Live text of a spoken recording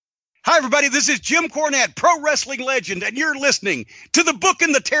Hi, everybody. This is Jim Cornette, pro wrestling legend, and you're listening to the Book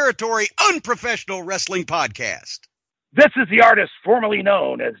in the Territory Unprofessional Wrestling Podcast. This is the artist formerly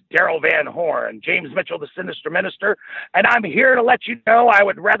known as Daryl Van Horn, James Mitchell, the Sinister Minister, and I'm here to let you know I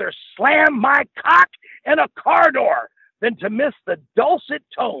would rather slam my cock in a car door than to miss the dulcet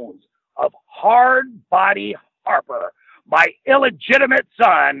tones of Hard Body Harper, my illegitimate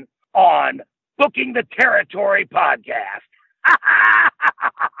son, on Booking the Territory podcast.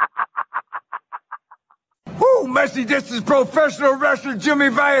 Woo, Messi, this is professional wrestler Jimmy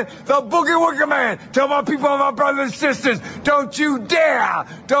Valiant, the Boogie Woogie Man. Tell my people and my brothers and sisters, don't you dare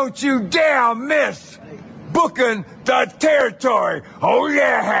miss Booking the Territory. Oh,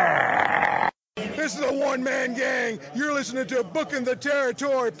 yeah. This is a one-man gang. You're listening to Booking the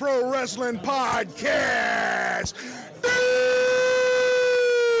Territory Pro Wrestling Podcast.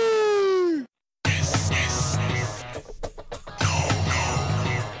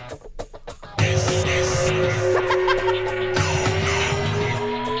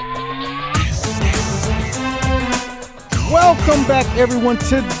 Welcome back, everyone,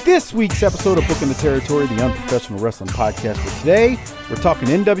 to this week's episode of Booking the Territory, the Unprofessional Wrestling Podcast. For today, we're talking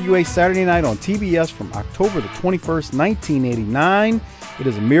NWA Saturday Night on TBS from October the 21st, 1989. It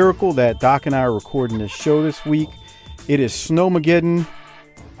is a miracle that Doc and I are recording this show this week. It is Snowmageddon,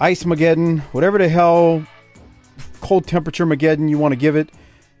 Ice-mageddon, whatever the hell cold temperature Mageddon you want to give it.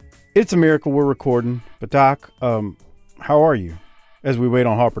 It's a miracle we're recording. But Doc, how are you? As we wait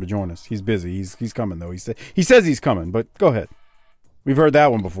on Harper to join us. He's busy. He's coming, though. He says he's coming, but go ahead. We've heard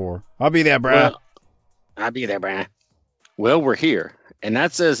that one before. I'll be there, bruh. I'll be there, bruh. Well, we're here. And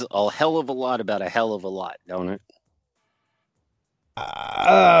that says a hell of a lot about a hell of a lot, don't it?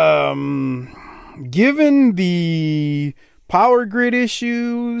 Given the power grid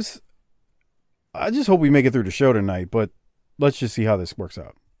issues, I just hope we make it through the show tonight, but let's just see how this works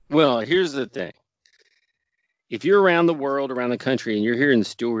out. Well, here's the thing. If you're around the world, around the country, and you're hearing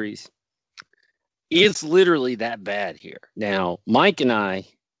stories, it's literally that bad here. Now, Mike and I,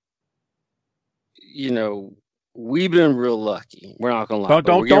 we've been real lucky. We're not gonna lie.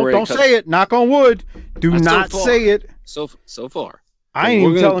 Don't say it. Knock on wood. Do not say it. So far. I ain't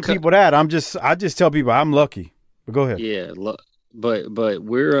even telling people that. I just tell people I'm lucky. But go ahead. Yeah, but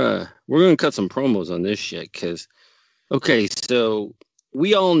we're gonna cut some promos on this shit because, okay, so.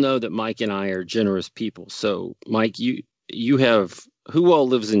 We all know that Mike and I are generous people. So, Mike, you have who all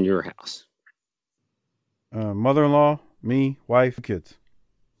lives in your house? Mother-in-law, me, wife, kids.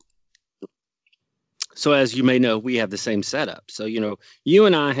 So, as you may know, we have the same setup. So, you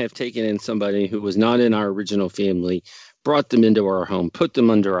and I have taken in somebody who was not in our original family, brought them into our home, put them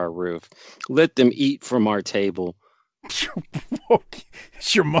under our roof, let them eat from our table.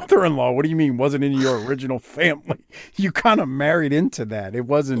 It's your mother-in-law. What do you mean wasn't in your original family? You kind of married into that. It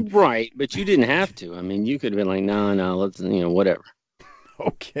wasn't right, but you didn't have to. I mean, you could have been like, no, let's, whatever.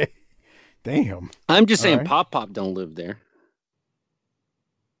 Okay, damn. I'm just saying, right. Pop don't live there.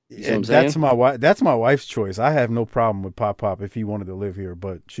 That's my wife. That's my wife's choice. I have no problem with Pop if he wanted to live here,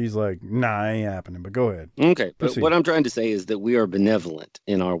 but she's like, nah, ain't happening. But go ahead. Okay, but what I'm trying to say is that we are benevolent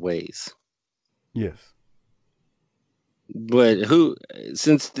in our ways. Yes. But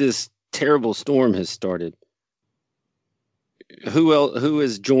since this terrible storm has started, who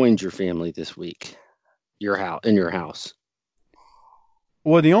has joined your family this week? In your house?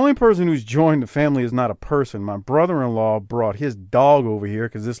 Well, the only person who's joined the family is not a person. My brother-in-law brought his dog over here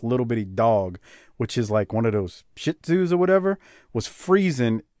because this little bitty dog, which is like one of those Shih Tzus or whatever, was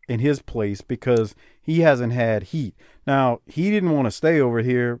freezing in his place because he hasn't had heat. Now, he didn't want to stay over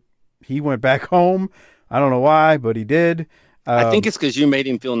here. He went back home. I don't know why, but he did. I think it's because you made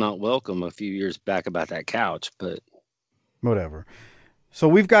him feel not welcome a few years back about that couch, but whatever. So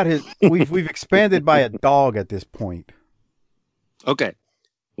we've got we've expanded by a dog at this point. Okay.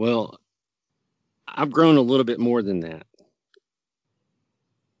 Well, I've grown a little bit more than that.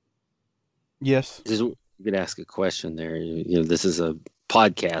 Yes. You could ask a question there. This is a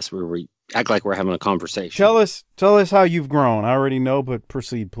podcast where we act like we're having a conversation. Tell us how you've grown. I already know, but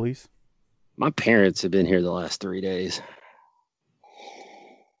proceed, please. My parents have been here the last 3 days.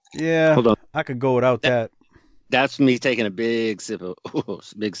 Yeah, hold on. I could go without that. That's me taking a big sip of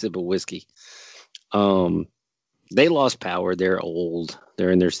whiskey. They lost power. They're old. They're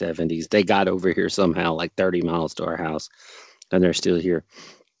in their 70s. They got over here somehow, like 30 miles to our house, and they're still here.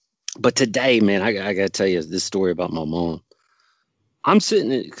 But today, man, I got to tell you this story about my mom. I'm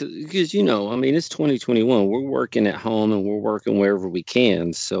sitting because it's 2021. We're working at home and we're working wherever we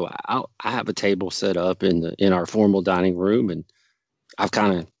can. So I have a table set up in our formal dining room, and I've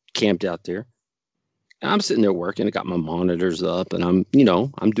kind of camped out there. I'm sitting there working. I got my monitors up, and I'm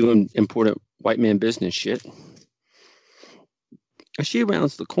doing important white man business shit. And she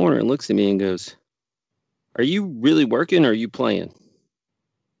rounds the corner and looks at me and goes, "Are you really working or are you playing?"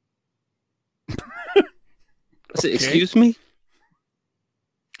 I said, "Excuse me?"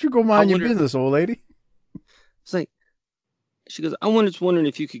 You go mind your business, old lady. It's like, she goes, "I was just wondering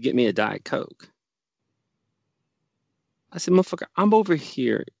if you could get me a Diet Coke." I said, "Motherfucker, I'm over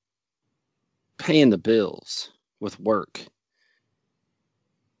here paying the bills with work.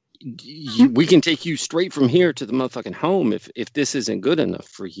 We can take you straight from here to the motherfucking home if this isn't good enough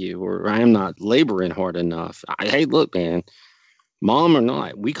for you, or I am not laboring hard enough. Hey, look, man, mom or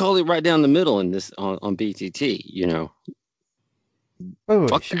not, we call it right down the middle in this on BTT, you know."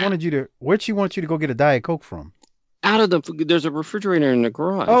 Wait, she wanted you to. Where'd she want you to go get a Diet Coke from? Out of there's a refrigerator in the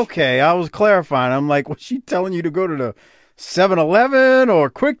garage. Okay, I was clarifying. I'm like, was she telling you to go to the 7-Eleven or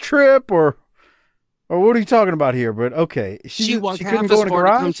Quick Trip or what are you talking about here? But okay, she walked couldn't half go as in the far to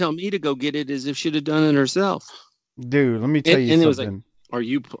garage. come tell me to go get it as if she'd have done it herself. Dude, let me tell you and something. It was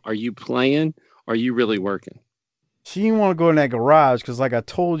like, are you playing? Are you really working? She didn't want to go in that garage because, like I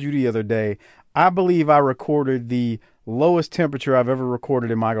told you the other day, I believe I recorded the lowest temperature I've ever recorded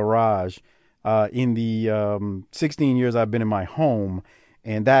in my garage in the 16 years I've been in my home,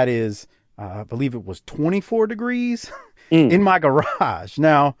 and that is, I believe it was 24 degrees in my garage.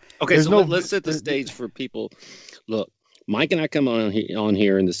 Now, okay, so let's set the stage for people. Look, Mike and I come on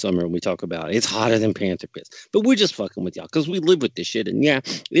here in the summer and we talk about it's hotter than Panther Pits, but we're just fucking with y'all because we live with this shit, and yeah,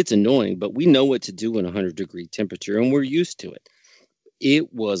 it's annoying, but we know what to do in 100-degree temperature and we're used to it.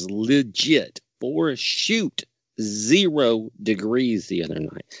 It was legit for a shoot 0 degrees the other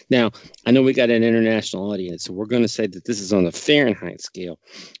night. Now, I know we got an international audience, so we're going to say that this is on the Fahrenheit scale,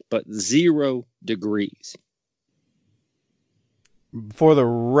 but 0 degrees. For the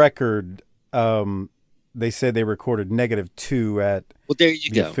record, they said they recorded -2 at there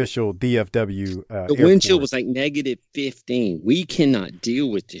you the go. official DFW The wind chill was like -15. We cannot deal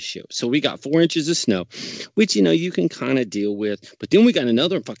with this shit. So we got 4 inches of snow, which, you can kind of deal with. But then we got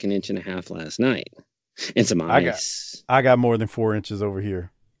another fucking 1.5 inches last night. And some ice. I got more than 4 inches over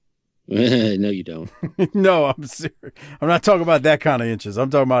here. No, you don't. No, I'm serious. I'm not talking about that kind of inches. I'm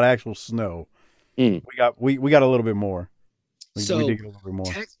talking about actual snow. We got a little bit more. We did get a little bit more.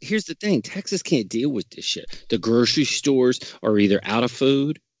 Here's the thing. Texas can't deal with this shit. The grocery stores are either out of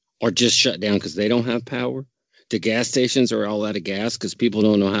food or just shut down because they don't have power. The gas stations are all out of gas because people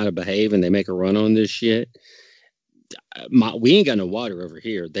don't know how to behave and they make a run on this shit. We ain't got no water over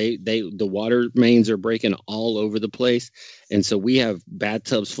here. The water mains are breaking all over the place, and so we have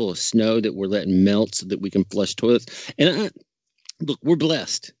bathtubs full of snow that we're letting melt so that we can flush toilets. And look, we're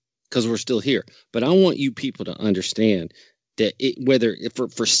blessed because we're still here. But I want you people to understand that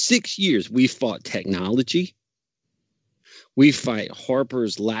for 6 years we fought technology, we fight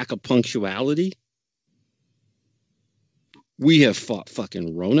Harper's lack of punctuality, we have fought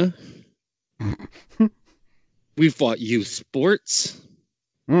fucking Rona. We fought youth sports.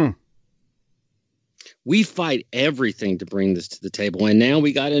 We fight everything to bring this to the table. And now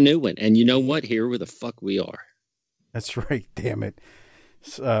we got a new one. And you know what? Here where the fuck we are. That's right. Damn it.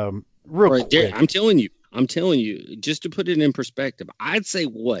 Real quick. There, I'm telling you, just to put it in perspective, I'd say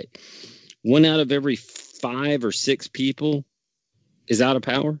 1 out of every 5 or 6 people is out of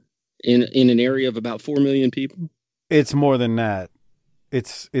power in an area of about 4 million people. It's more than that.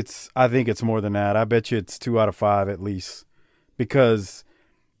 I think it's more than that. I bet you it's 2 out of 5 at least, because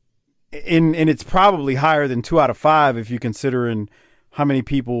and it's probably higher than 2 out of 5 if you're considering how many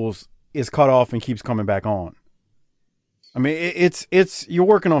people is cut off and keeps coming back on. I mean, it's you're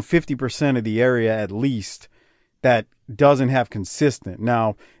working on 50% of the area at least that doesn't have consistent.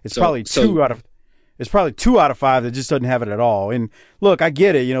 Now it's probably 2 out of 5 that just doesn't have it at all. And look, I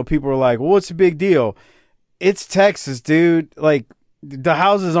get it. People are like, well, what's the big deal? It's Texas, dude. Like, the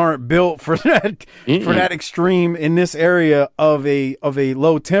houses aren't built for that for that extreme in this area of a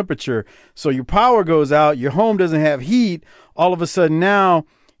low temperature. So your power goes out, your home doesn't have heat. All of a sudden now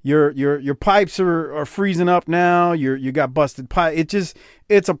your pipes are freezing up now. You got busted pipe.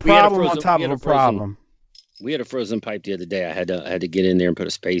 It's a problem on top of a problem. We had a frozen pipe the other day. I had to get in there and put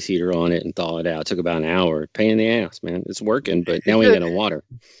a space heater on it and thaw it out. It took about an hour. Pain in the ass, man. It's working, but now we ain't got no water.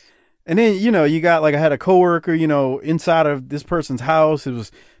 And then, you got, like, I had a coworker, inside of this person's house. It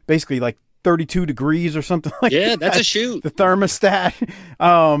was basically like 32 degrees or something like that. Yeah, that's a shoot. The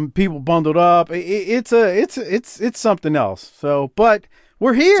thermostat, people bundled up. It's something else. So, but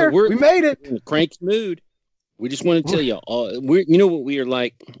we're here. We made it. In a cranky mood. We just want to tell you, you know what we are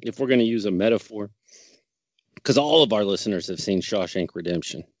like, if we're going to use a metaphor, because all of our listeners have seen Shawshank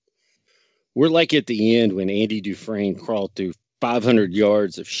Redemption. We're like at the end when Andy Dufresne crawled through 500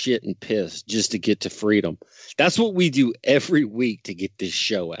 yards of shit and piss just to get to freedom. That's what we do every week to get this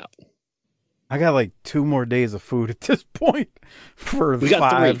show out. I got like 2 more days of food at this point for We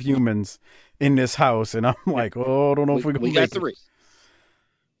got 5 3. humans in this house. And I'm like, oh, I don't know if we're going to We got make 3.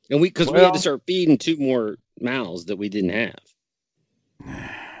 And we had to start feeding 2 more mouths that we didn't have.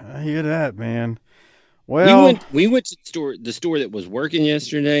 I hear that, man. Well, we went to the store that was working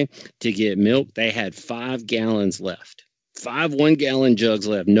yesterday to get milk. They had 5 gallons left, 5 1-gallon jugs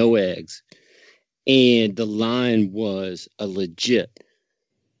left, no eggs, and the line was a legit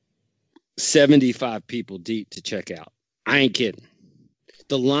 75 people deep to check out. I ain't kidding.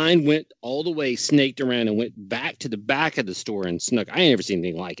 The line went all the way, snaked around, and went back to the back of the store and snuck. I ain't never seen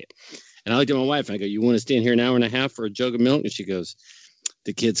anything like it. And I looked at my wife and I go, "You want to stand here an hour and a half for a jug of milk?" And she goes,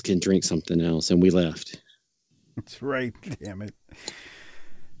 "The kids can drink something else." And we left. that's right. Damn it.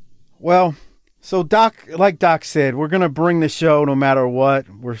 Well, so Doc, like Doc said, we're going to bring the show no matter what.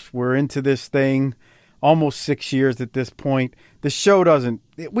 We're into this thing almost 6 years at this point. The show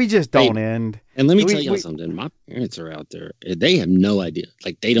we just don't end. And let me tell you something. My parents are out there. They have no idea.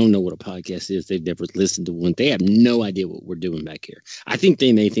 Like, they don't know what a podcast is. They've never listened to one. They have no idea what we're doing back here. I think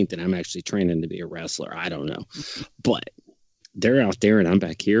they may think that I'm actually training to be a wrestler. I don't know. But they're out there and I'm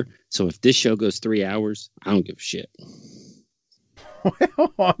back here. So if this show goes 3 hours, I don't give a shit.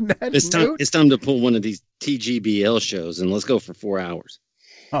 Well, on that It's time to pull one of these TGBL shows and let's go for 4 hours.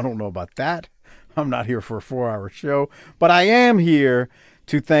 I don't know about that. I'm not here for a 4-hour show, but I am here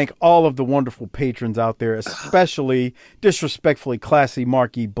to thank all of the wonderful patrons out there, especially Disrespectfully Classy,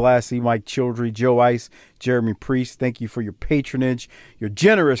 Marky Blassie, Mike Childry, Joe Ice, Jeremy Priest. Thank you for your patronage, your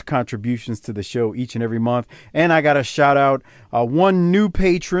generous contributions to the show each and every month. And I got to shout out one new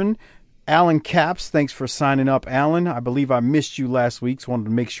patron, Alan Caps. Thanks for signing up, Alan. I believe I missed you last week, so wanted to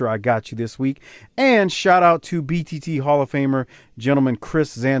make sure I got you this week. And shout out to BTT Hall of Famer, gentleman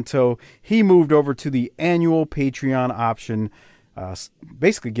Chris Zanto. He moved over to the annual Patreon option,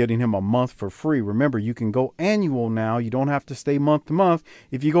 basically getting him a month for free. Remember, you can go annual now. You don't have to stay month to month.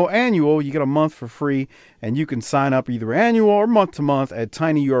 If you go annual, you get a month for free, and you can sign up either annual or month to month at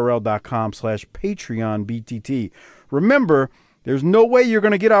tinyurl.com/PatreonBTT. Remember, there's no way you're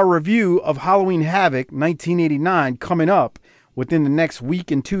going to get our review of Halloween Havoc 1989 coming up within the next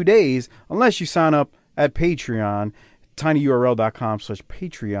week and 2 days unless you sign up at Patreon,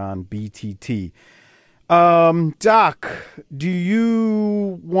 tinyurl.com/PatreonBTT. Doc, do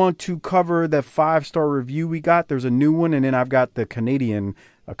you want to cover the 5-star review we got? There's a new one, and then I've got a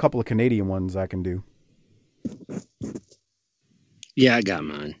couple of Canadian ones I can do. Yeah, I got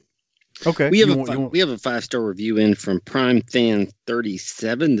mine. Okay. We have a 5-star review in from Prime Fan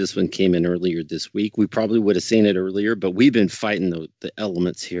 37. This one came in earlier this week. We probably would have seen it earlier, but we've been fighting the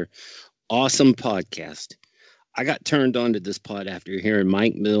elements here. Awesome podcast. I got turned on to this pod after hearing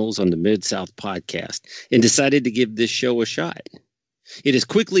Mike Mills on the Mid-South podcast and decided to give this show a shot. It has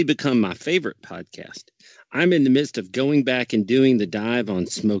quickly become my favorite podcast. I'm in the midst of going back and doing the dive on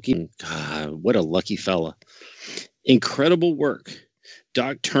Smokey. God, what a lucky fella. Incredible work.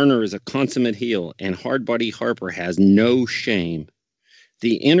 Doc Turner is a consummate heel, and Hardbody Harper has no shame.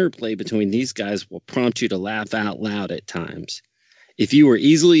 The interplay between these guys will prompt you to laugh out loud at times. If you are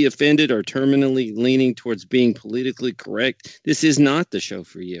easily offended or terminally leaning towards being politically correct, this is not the show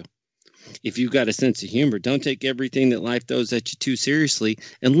for you. If you've got a sense of humor, don't take everything that life throws at you too seriously,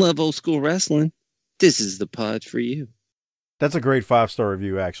 and love old school wrestling, this is the pod for you. That's a great 5-star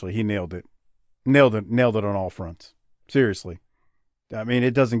review, actually. He nailed it. Nailed it on all fronts. Seriously. I mean,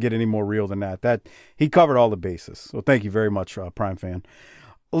 it doesn't get any more real than that. He covered all the bases. So thank you very much, Prime Fan.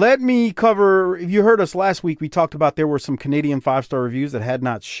 Let me cover, if you heard us last week, we talked about there were some Canadian 5-star reviews that had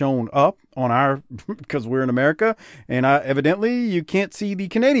not shown up on our, because we're in America, and evidently you can't see the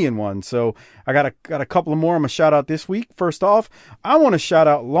Canadian one. So I got a couple of more I'm going to shout out this week. First off, I want to shout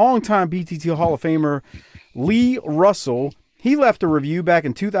out longtime BTT Hall of Famer Lee Russell. He left a review back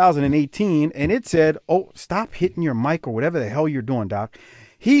in 2018, and it said, oh, stop hitting your mic or whatever the hell you're doing, Doc.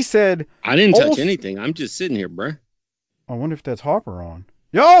 He said, I didn't touch anything. I'm just sitting here, bruh. I wonder if that's Harper on.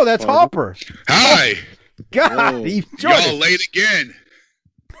 Yo, that's Harper. Hi. God, y'all late again.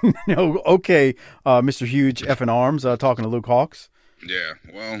 No, okay, Mr. Huge F and Arms talking to Luke Hawks. Yeah,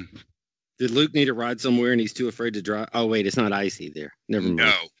 well. Did Luke need to ride somewhere and he's too afraid to drive? Oh, wait, it's not icy there. Never mind.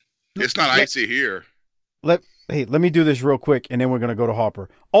 No, it's not icy here. Let me do this real quick, and then we're going to go to Harper.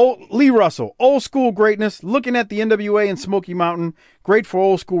 Oh, Lee Russell, old school greatness, looking at the NWA and Smoky Mountain. Great for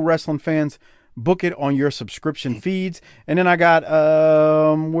old school wrestling fans. book it on your subscription feeds. And then I got,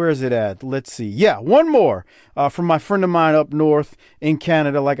 where is it at? Let's see. Yeah, one more from my friend of mine up north in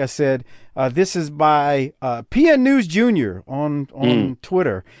Canada. Like I said, this is by PN News Jr. on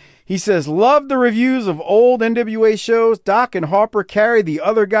Twitter. He says, love the reviews of old NWA shows. Doc and Harper carry the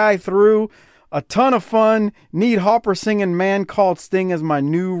other guy through. A ton of fun. Need Harper singing Man Called Sting as my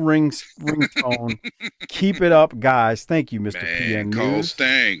new ringtone. Keep it up, guys. Thank you, Mr. PN News. Man Called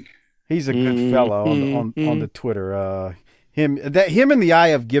Sting. He's a good fella on the Twitter. Him and the Eye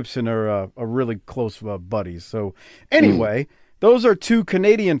of Gibson are really close buddies. So anyway, those are 2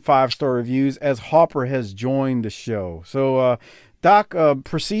 Canadian 5-star reviews as Harper has joined the show. So Doc,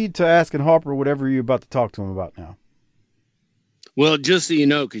 proceed to asking Harper whatever you're about to talk to him about now. Well, just so you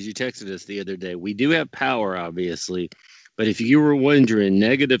know, because you texted us the other day, we do have power, obviously. But if you were wondering,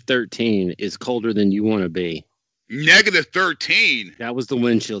 -13 is colder than you want to be. -13? That was the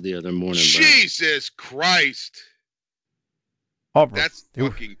wind chill the other morning, bro. Jesus Christ. Harper, That's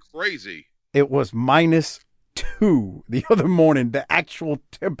fucking crazy. It was -2 the other morning, the actual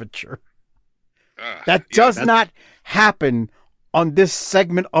temperature. That does not happen on this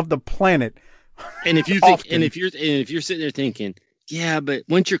segment of the planet. And if you think, and if you're sitting there thinking, yeah, but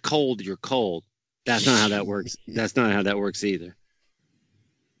once you're cold, you're cold. That's not how that works. That's not how that works either.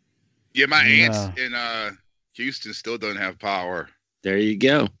 Yeah, my aunt in Houston still doesn't have power. There you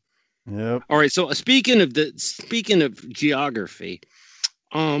go. Yep. All right. So speaking of geography,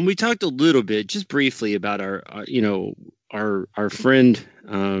 we talked a little bit, just briefly, about our friend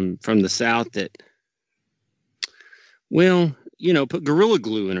from the South that, well, put Gorilla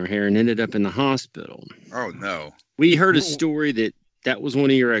Glue in her hair and ended up in the hospital. Oh, no. We heard a story that was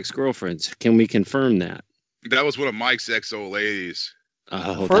one of your ex-girlfriends. Can we confirm that? That was one of Mike's ex-old ladies.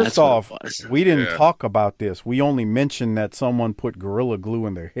 Oh, first off, we didn't talk about this. We only mentioned that someone put Gorilla Glue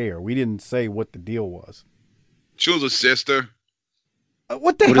in their hair. We didn't say what the deal was. She was a sister.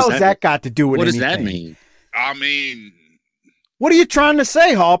 What the hell has that got to do with anything? What does that mean? I mean... What are you trying to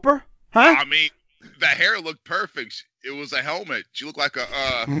say, Harper? Huh? I mean, the hair looked perfect. It was a helmet. She looked like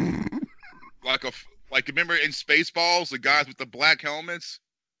like remember in Spaceballs, the guys with the black helmets?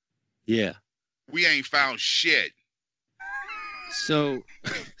 Yeah. We ain't found shit. So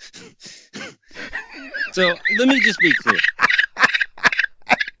let me just be clear.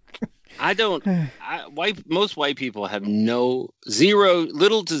 Most white people have little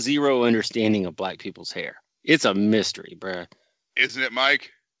to zero understanding of black people's hair. It's a mystery, bruh. Isn't it,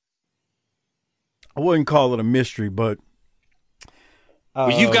 Mike? I wouldn't call it a mystery, but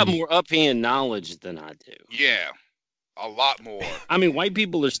well, you've got more uphand knowledge than I do. Yeah, a lot more. I mean, white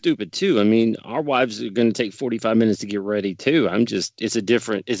people are stupid too. I mean, our wives are going to take 45 minutes to get ready too. It's a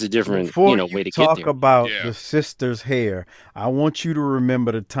different way to get there. Before you talk about the sister's hair, I want you to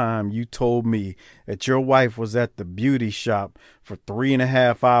remember the time you told me that your wife was at the beauty shop for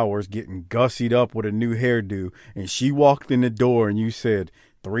 3.5 hours getting gussied up with a new hairdo, and she walked in the door and you said,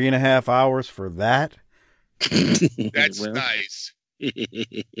 3.5 hours for that? That's nice.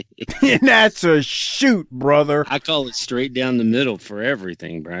 And that's a shoot, brother. I call it straight down the middle for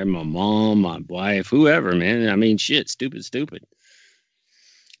everything, bro. My mom, my wife, whoever, man. I mean, shit, stupid.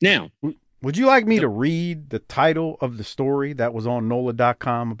 Now, would you like me to read the title of the story that was on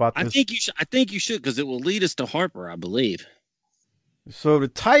NOLA.com about this? I think you should, because it will lead us to Harper, I believe. So the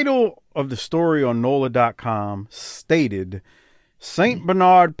title of the story on NOLA.com stated, St.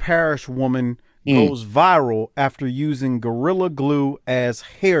 Bernard Parish woman goes viral after using Gorilla Glue as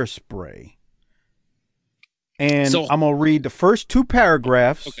hairspray. And I'm going to read the first 2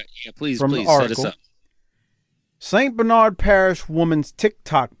 paragraphs from the article. Set us up. St. Bernard Parish woman's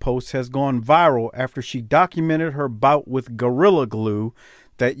TikTok post has gone viral after she documented her bout with Gorilla Glue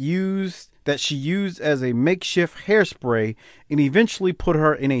that she used as a makeshift hairspray and eventually put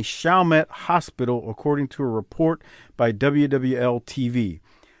her in a Chalmette hospital, according to a report by WWL-TV.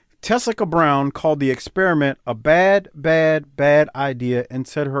 Tessica Brown called the experiment a bad idea and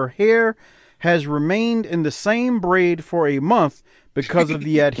said her hair has remained in the same braid for a month because of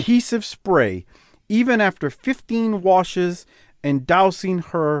the adhesive spray, even after 15 washes and dousing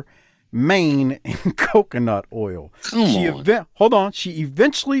her mane in coconut oil. She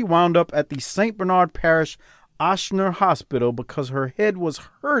eventually wound up at the St. Bernard Parish Ochsner Hospital because her head was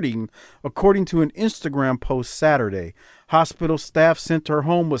hurting, according to an Instagram post Saturday. Hospital staff sent her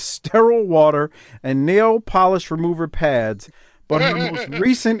home with sterile water and nail polish remover pads, but her most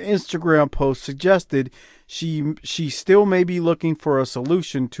recent Instagram post suggested she still may be looking for a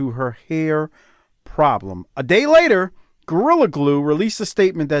solution to her hair problem. A day later, Gorilla Glue released a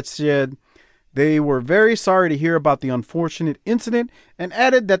statement that said They were very sorry to hear about the unfortunate incident and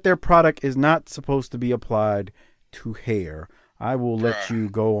added that their product is not supposed to be applied to hair. I will let you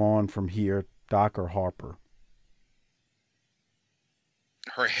go on from here, Doc or Harper.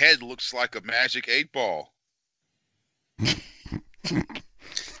 Her head looks like a magic 8-ball.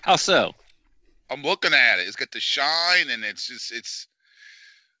 How so? I'm looking at it. It's got the shine, and it's.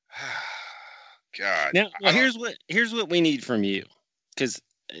 God. Now, well, here's what we need from you, because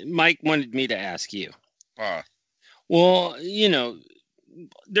Mike wanted me to ask you. Well, you know,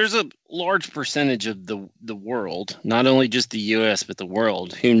 there's a large percentage of the world, not only just the U.S., but the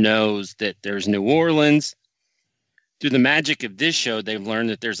world, who knows that there's New Orleans. Through the magic of this show, they've learned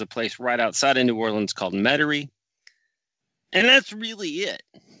that there's a place right outside of New Orleans called Metairie. And that's really it.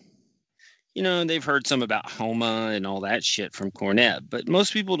 You know, they've heard some about Houma and all that shit from Cornette, but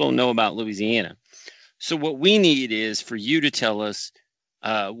most people don't know about Louisiana. So what we need is for you to tell us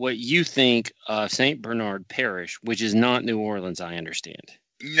what you think of St. Bernard Parish, which is not New Orleans, I understand.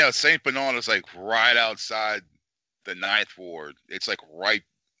 No, St. Bernard is like right outside the 9th Ward. It's like right,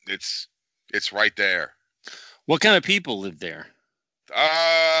 it's right there. What kind of people live there?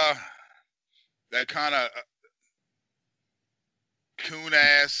 That kind of coon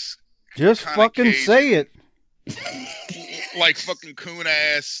ass. Just fucking Cajun. Say it. Like fucking coon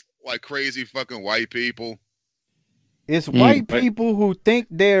ass, like crazy fucking white people. It's white people who think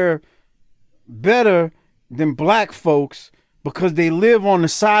they're better than black folks because they live on the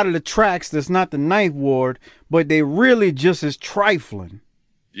side of the tracks that's not the 9th Ward, but they really just as trifling.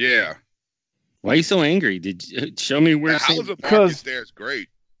 Yeah. Why are you so angry? Did you show me where? Because there is great.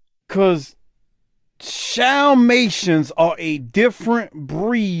 Because Chalmations are a different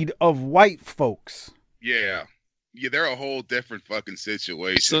breed of white folks. Yeah, they're a whole different fucking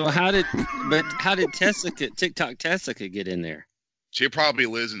situation. So how did TikTok Tessica get in there? She probably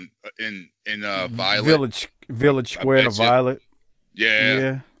lives in Violet Village Square to Violet.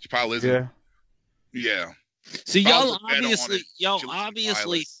 Yeah. She probably lives Yeah. So y'all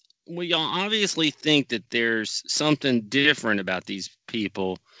obviously think that there's something different about these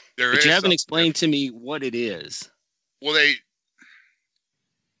people, but you haven't explained to me what it is. Well,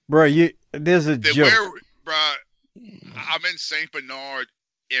 there's a joke. I'm in St. Bernard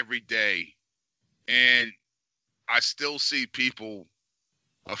every day, and I still see people,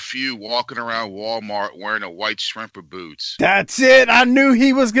 a few walking around Walmart wearing a white shrimper boots. That's it. I knew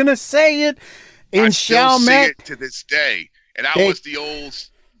he was gonna say it. I still see it to this day, and that was the old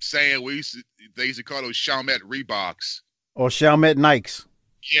saying they used to call those Chalmette Reeboks or Chalmette Nikes.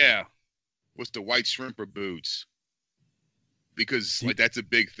 Yeah, with the white shrimper boots, because like that's a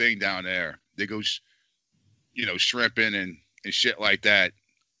big thing down there. They go, shrimping and shit like that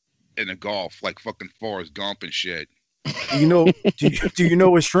in the Gulf, like fucking Forrest Gump and shit. You know? do you know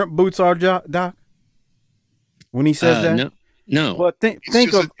what shrimp boots are, Doc? When he says that, no. But think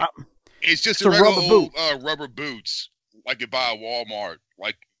of it's just a regular old rubber boots, like you buy at Walmart,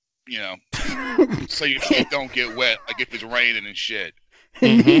 like so your feet don't get wet, like if it's raining and shit.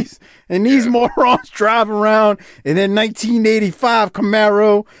 And these morons drive around in their 1985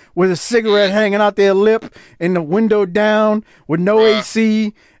 Camaro with a cigarette hanging out their lip and the window down with no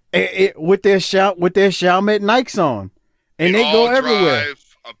AC, with their Chalmette Nikes on, and they go everywhere.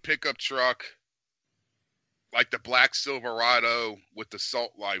 Drive a pickup truck like the black Silverado with the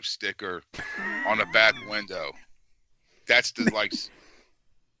Salt Life sticker on the back window. That's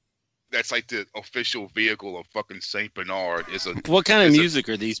like the official vehicle of fucking St. Bernard. What kind of music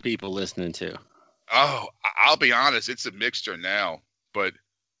are these people listening to? Oh, I'll be honest, it's a mixture now, but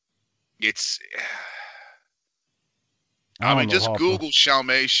it's. I mean, just Google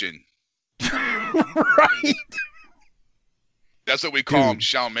Chalmation. Right. That's what we call them,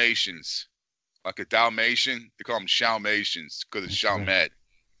 Chalmations. Like a Dalmatian, they call them Chalmations because it's Chalmette.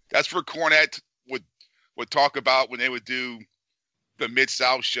 That's where Cornette would talk about when they would do the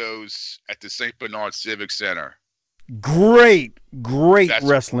Mid-South shows at the St. Bernard Civic Center. Great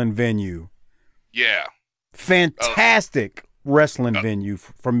wrestling venue. Yeah. Fantastic wrestling venue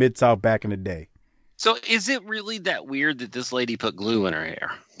for Mid-South back in the day. So is it really that weird that this lady put glue in her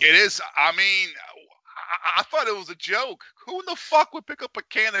hair? It is. I mean, I thought it was a joke. Who in the fuck would pick up a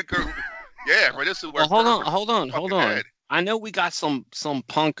can of glue? Yeah, but this is where. Well, hold on. Head. I know we got some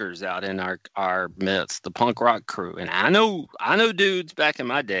punkers out in our midst, the punk rock crew, and I know dudes back in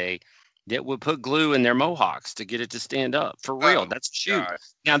my day that would put glue in their mohawks to get it to stand up for real. That's a shoot. God.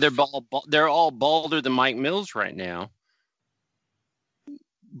 Now they're all balder than Mike Mills right now,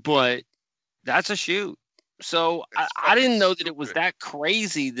 but that's a shoot. So I didn't know that it was that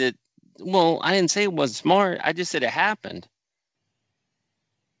crazy. That I didn't say it wasn't smart. I just said it happened.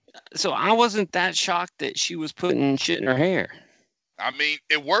 So I wasn't that shocked that she was putting shit in her hair. I mean,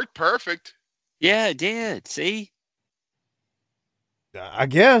 it worked perfect. Yeah, it did. See? I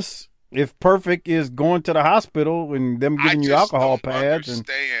guess if perfect is going to the hospital and them giving you alcohol pads and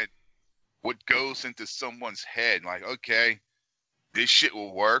understand what goes into someone's head. Like, okay, this shit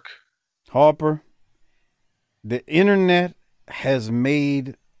will work. Harper, the internet has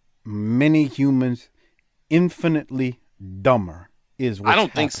made many humans infinitely dumber. I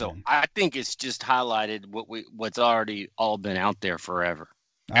don't think so. I think it's just highlighted what's already all been out there forever.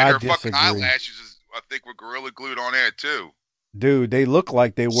 And her fucking eyelashes, I think, were Gorilla Glued on there too. Dude, they look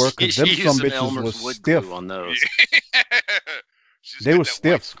like they were because them some bitches Elmer's was stiff on those. They were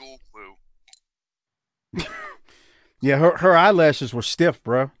stiff. School glue. Yeah, her eyelashes were stiff,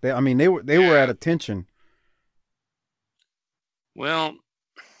 bro. They were at attention. Well,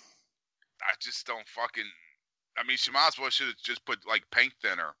 I just don't fucking. I mean, she might as well should have just put like paint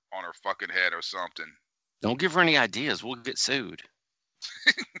thinner on her fucking head or something. Don't give her any ideas. We'll get sued.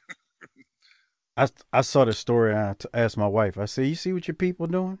 I saw this story. I asked my wife. I said, "You see what your people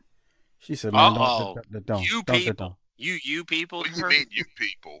doing?" She said, "Man, don't. You people. You people. What do you mean, you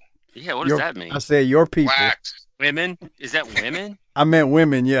people? Yeah, what does that mean? I said, "Your people." Blacks. Women? Is that women? I meant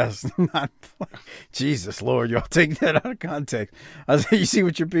women, yes. Not Jesus, Lord. Y'all take that out of context. I said, "You see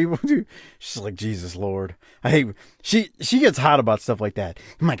what your people do?" She's like, "Jesus, Lord." I hate. She gets hot about stuff like that.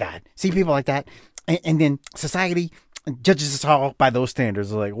 Oh my God, see people like that, and then society judges us all by those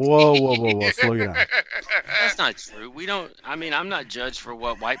standards. Like, whoa, slow you down. That's not true. We don't. I mean, I'm not judged for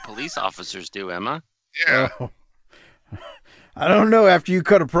what white police officers do, am I? Yeah. I don't know. After you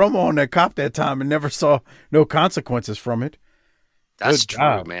cut a promo on that cop that time and never saw no consequences from it. That's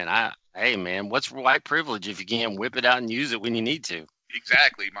true, man. Hey, man, what's white privilege if you can't whip it out and use it when you need to?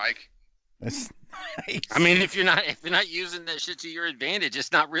 Exactly, Mike. That's nice. I mean, if you're not using that shit to your advantage,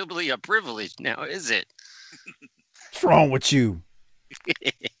 it's not really a privilege now, is it? What's wrong with you?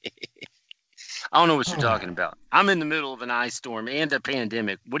 I don't know what you're talking about. I'm in the middle of an ice storm and a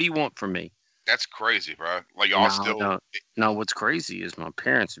pandemic. What do you want from me? That's crazy, bro. Like, y'all No, what's crazy is my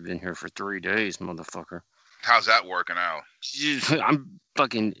parents have been here for 3 days, motherfucker. How's that working out?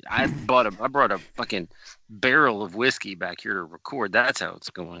 I brought a fucking barrel of whiskey back here to record. That's how it's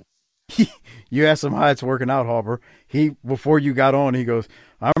going. You asked him how it's working out, Harper. Before you got on, he goes,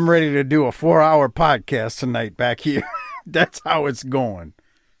 "I'm ready to do a 4-hour podcast tonight back here." That's how it's going,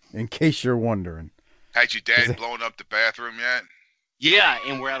 in case you're wondering. Had your dad blown up the bathroom yet? Yeah,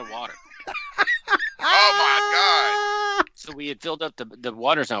 and we're out of water. Oh, my God. So we had filled up the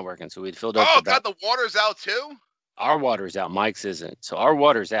water's not working, so we had filled up the water's out too? Our water's out. Mike's isn't. So our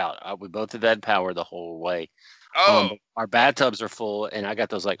water's out. We both have had power the whole way. Our bathtubs are full, and I got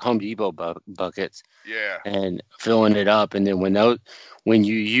those like Home Depot buckets. Yeah. And filling it up, and then when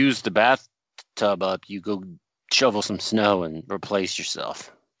you use the bathtub up, you go shovel some snow and replace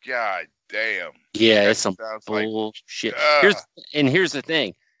yourself. God damn. Yeah, it's some bullshit. Here's the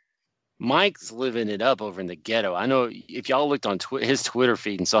thing. Mike's living it up over in the ghetto. I know if y'all looked on his Twitter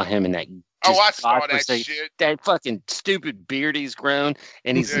feed and saw him in that. I saw that shit. That fucking stupid beard he's grown,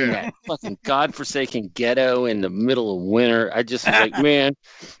 and he's in that fucking godforsaken ghetto in the middle of winter. I just was like, man,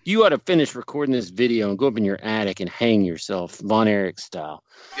 you ought to finish recording this video and go up in your attic and hang yourself, Von Erich style.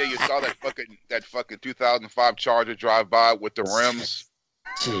 Yeah, you saw that fucking 2005 Charger drive by with the rims,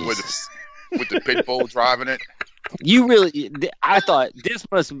 with the pit bull driving it. I thought this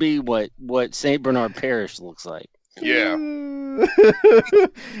must be what St. Bernard Parish looks like. Yeah.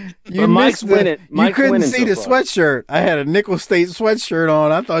 You Mike's winning. You couldn't see the sweatshirt. I had a Nickel State sweatshirt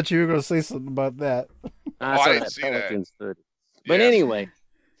on. I thought you were going to say something about that. I didn't see that. But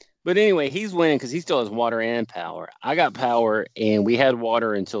anyway, he's winning because he still has water and power. I got power, and we had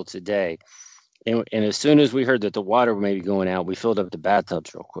water until today. And as soon as we heard that the water may be going out, we filled up the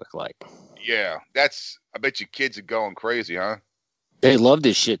bathtubs real quick, like. Yeah, I bet you kids are going crazy, huh? They love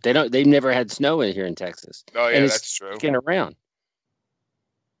this shit. They've never had snow in here in Texas. Oh yeah, that's true. Sticking around.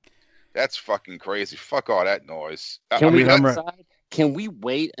 That's fucking crazy. Fuck all that noise. Can we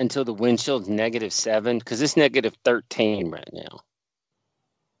wait until the wind chill's -7? Because it's -13 right now.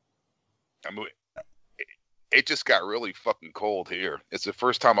 I mean, it just got really fucking cold here. It's the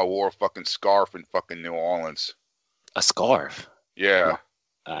first time I wore a fucking scarf in fucking New Orleans. A scarf? Yeah.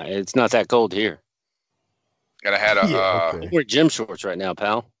 It's not that cold here. And I had I wear gym shorts right now,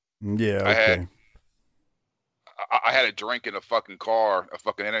 pal. Yeah, okay. I had a drink in a fucking car, a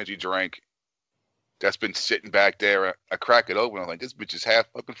fucking energy drink that's been sitting back there. I crack it open. I'm like, this bitch is half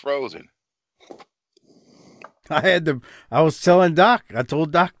fucking frozen. I was telling Doc. I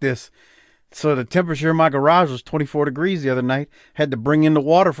told Doc this. So the temperature in my garage was 24 degrees the other night. Had to bring in the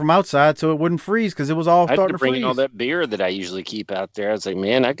water from outside so it wouldn't freeze because it was all I had starting to to bring freeze. in all that beer that I usually keep out there. I was like,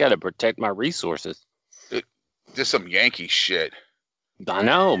 man, I got to protect my resources. Just some Yankee shit. I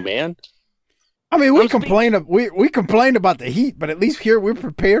know, man. I mean, we complained about the heat, but at least here we're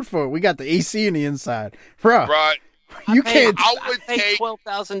prepared for it. We got the AC in the inside, bro. Right. You can't. I paid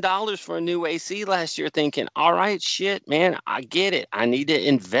 $12,000 for a new AC last year, thinking, all right, shit, man, I get it. I need to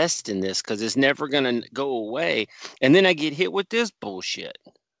invest in this because it's never gonna go away. And then I get hit with this bullshit.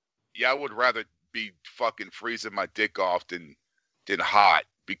 Yeah, I would rather be fucking freezing my dick off than hot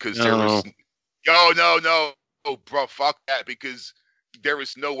because there No. was no, oh, bro, fuck that because there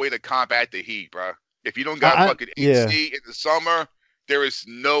is no way to combat the heat, bro. If you don't got fucking AC in the summer, there is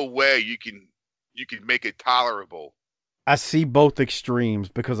no way you can make it tolerable. I see both extremes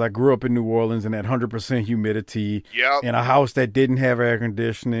because I grew up in New Orleans and at 100% humidity in a house that didn't have air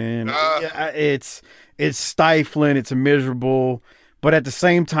conditioning. It's stifling. It's miserable. But at the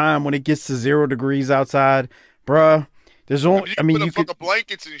same time, when it gets to 0 degrees outside, bruh, there's only, you could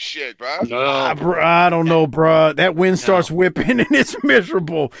blankets and shit, bro. I don't know, bruh. That wind starts whipping and it's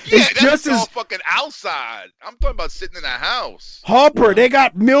miserable. Yeah, it's just all fucking outside. I'm talking about sitting in a house. Harper, they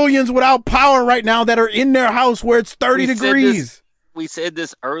got millions without power right now that are in their house where it's 30 degrees. We said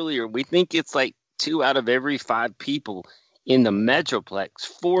this earlier. We think it's like 2 out of every 5 people in the Metroplex.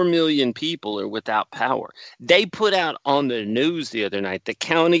 4 million people are without power. They put out on the news the other night, the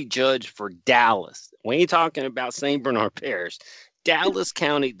county judge for Dallas. We ain't talking about St. Bernard Parish. Dallas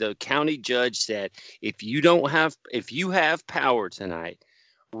County, the county judge said, if you have power tonight,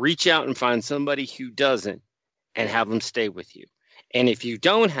 reach out and find somebody who doesn't and have them stay with you. And if you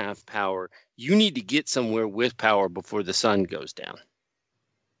don't have power, you need to get somewhere with power before the sun goes down.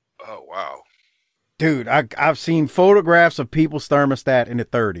 Oh, wow. Dude, I've seen photographs of people's thermostat in the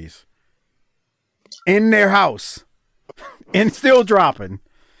 30s in their house and still dropping.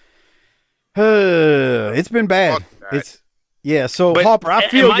 It's been bad. So Harper, I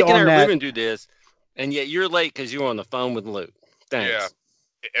feel you on that. Mike and I do this, and yet you're late because you were on the phone with Luke. Thanks.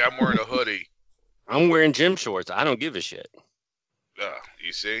 Yeah, I'm wearing a hoodie. I'm wearing gym shorts. I don't give a shit.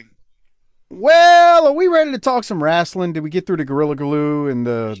 You see? Well, are we ready to talk some wrestling? Did we get through the Gorilla Glue and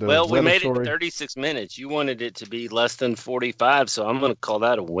the we made story? it 36 minutes. You wanted it to be less than 45, so I'm going to call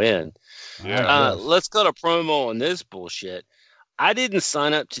that a win. Yeah. Let's go to promo on this bullshit. I didn't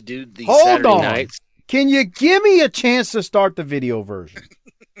sign up to do the Hold Saturday on. nights. Can you give me a chance to start the video version?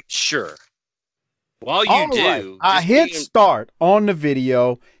 Sure. While you All do, right. I hit start on the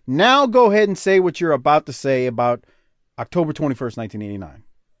video. Now go ahead and say what you're about to say about October 21st, 1989.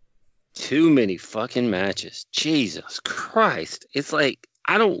 Too many fucking matches. Jesus Christ. It's like,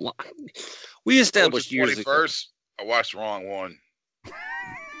 we established years ago. 21st, I watched the wrong one.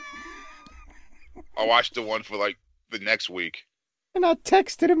 I watched the one for like the next week. And I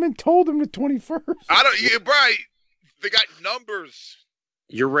texted him and told him the 21st. Right. They got numbers.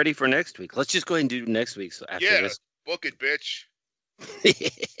 You're ready for next week. Let's just go ahead and do next week. So after this. Book it, bitch.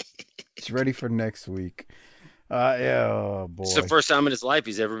 It's ready for next week. Oh boy. It's the first time in his life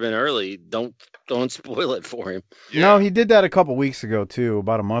he's ever been early. Don't spoil it for him. Yeah. No, he did that a couple weeks ago too,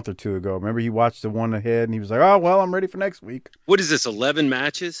 about a month or two ago. Remember, he watched the one ahead and he was like, "Oh well, I'm ready for next week." What is this? 11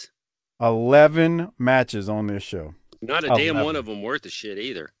 matches? 11 matches on this show. Not a damn one of them worth of shit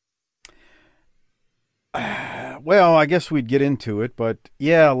either. Well, I guess we'd get into it, but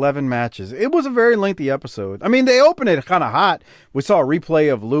yeah, 11 matches. It was a very lengthy episode. I mean, they opened it kind of hot. We saw a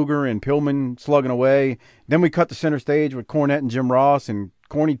replay of Luger and Pillman slugging away. Then we cut to center stage with Cornette and Jim Ross, and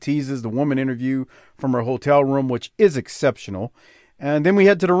Corny teases the woman interview from her hotel room, which is exceptional. And then we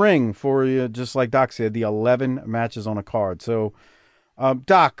head to the ring for, just like Doc said, the 11 matches on a card. So,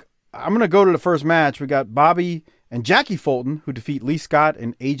 Doc, I'm going to go to the first match. We got Bobby and Jackie Fulton, who defeat Lee Scott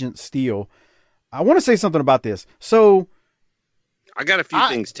and Agent Steel. I want to say something about this. So, I got a few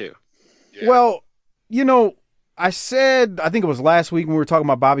things too. Yeah. Well, I said, I think it was last week when we were talking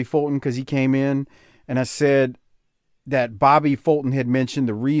about Bobby Fulton because he came in, and I said that Bobby Fulton had mentioned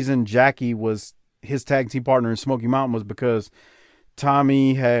the reason Jackie was his tag team partner in Smoky Mountain was because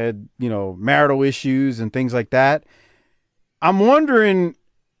Tommy had, marital issues and things like that. I'm wondering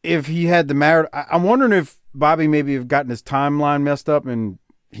if he had I'm wondering if Bobby maybe have gotten his timeline messed up and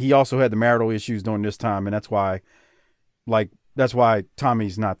he also had the marital issues during this time, and that's why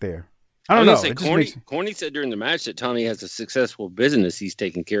Tommy's not there. I don't know. Corny said during the match that Tommy has a successful business he's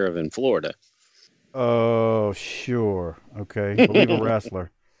taking care of in Florida. Oh, sure. Okay. Believe a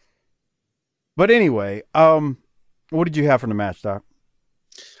wrestler. But anyway, what did you have from the match, Doc?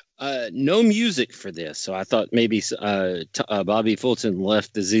 No music for this, so I thought maybe Bobby Fulton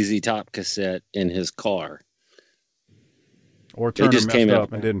left the ZZ Top cassette in his car. Or Turner messed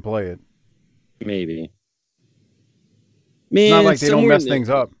up and didn't play it. Maybe. Man, it's not like they don't mess things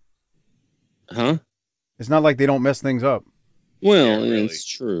up. Huh? It's not like they don't mess things up. Well, yeah, really. It's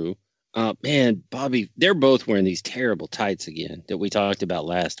true. Man, Bobby, they're both wearing these terrible tights again that we talked about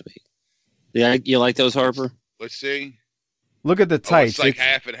last week. Yeah, you like those, Harper? Let's see. Look at the tights. It's like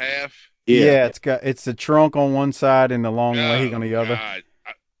half and half. Yeah, it's the trunk on one side and the long leg on the other. I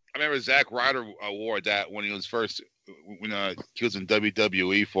remember Zack Ryder wore that when he was he was in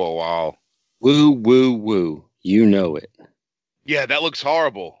WWE for a while. Woo, woo, woo. You know it. Yeah, that looks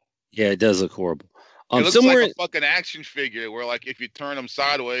horrible. Yeah, it does look horrible. It looks like a fucking action figure where, like, if you turn him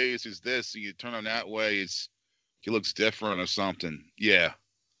sideways, it's this, and you turn him that way, he looks different or something. Yeah.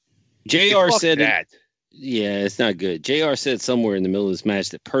 JR said that. Yeah, it's not good. JR said somewhere in the middle of this match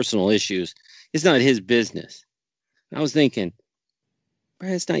that personal issues is not his business. And I was thinking,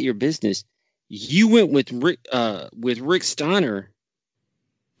 Brad, it's not your business. You went with Rick Steiner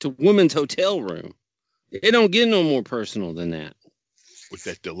to Women's Hotel Room. It don't get no more personal than that. With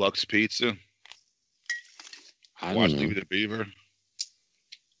that deluxe pizza. Watch Leave the Beaver.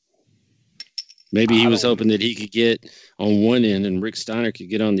 Maybe he was hoping that he could get on one end and Rick Steiner could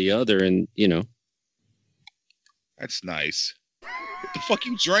get on the other, and That's nice. What the fuck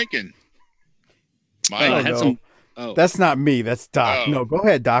you drinking? That's not me. That's Doc. No, go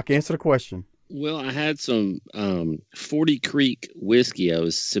ahead, Doc. Answer the question. Well, I had some 40 Creek whiskey I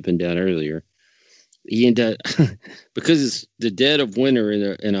was sipping down earlier. He ended up, because it's the dead of winter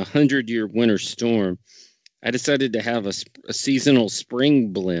in a 100-year winter storm, I decided to have a seasonal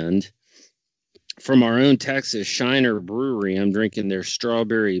spring blend from our own Texas Shiner Brewery. I'm drinking their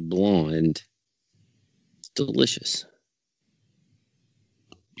Strawberry Blonde. It's delicious.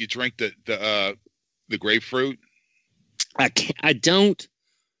 You drink the grapefruit? I don't,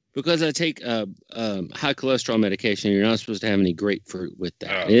 because I take high cholesterol medication. You're not supposed to have any grapefruit with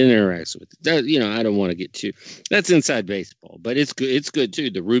that. It interacts with it. I don't want to get too. That's inside baseball, but it's good. It's good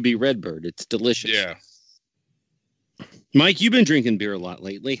too. The Ruby Redbird. It's delicious. Yeah. Mike, you've been drinking beer a lot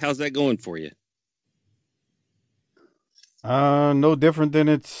lately. How's that going for you? No different than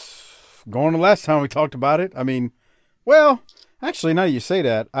it's going the last time we talked about it. I mean, well, actually, now you say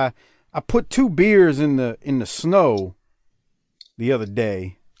that, I put 2 beers in the snow the other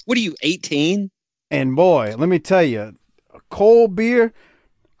day. What are you, 18? And boy, let me tell you, a cold beer,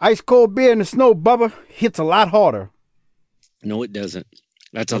 ice cold beer in the snow, Bubba, hits a lot harder. No, it doesn't.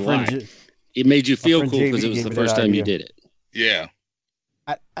 That's a lie. It made you feel cool because it was the first time you did it. Yeah.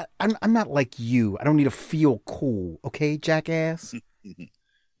 I'm not like you. I don't need to feel cool, okay, jackass?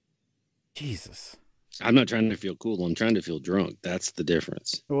 Jesus. I'm not trying to feel cool. I'm trying to feel drunk. That's the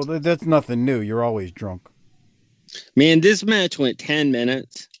difference. Well, that's nothing new. You're always drunk. Man, this match went 10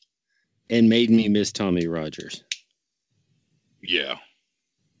 minutes and made me miss Tommy Rogers. Yeah.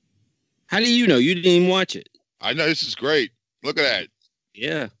 How do you know? You didn't even watch it. I know. This is great. Look at that.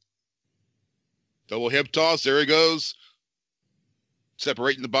 Yeah. Double hip toss. There he goes.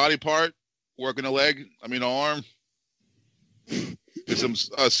 Separating the body part. Working the arm. There's some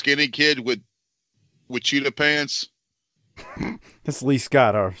skinny kid with cheetah pants. That's Lee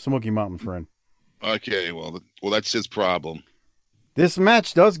Scott, our Smoky Mountain friend. Okay, well, that's his problem. This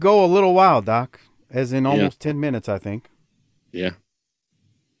match does go a little while, Doc, as in almost 10 minutes, I think. Yeah.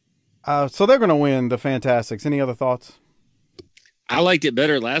 So they're going to win the Fantastics. Any other thoughts? I liked it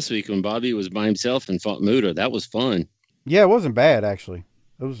better last week when Bobby was by himself and fought Muta. That was fun. Yeah, it wasn't bad, actually.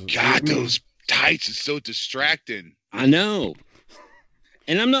 Those tights are so distracting. I know.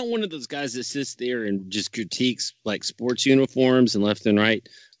 And I'm not one of those guys that sits there and just critiques like sports uniforms and left and right,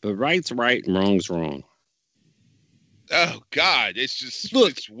 but right's right and wrong's wrong. Oh God, it's just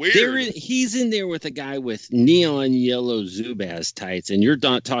it's weird. He's in there with a guy with neon yellow Zubaz tights, and you're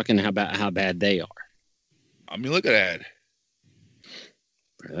not talking about how bad they are. I mean, look at that.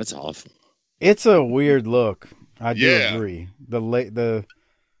 That's awful. It's a weird look. I do agree.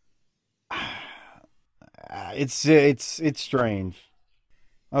 It's strange.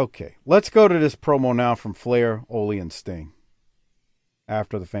 Okay, let's go to this promo now from Flair, Ole, and Sting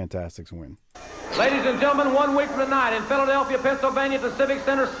after the Fantastics win. Ladies and gentlemen, 1 week from tonight in Philadelphia, Pennsylvania, at the Civic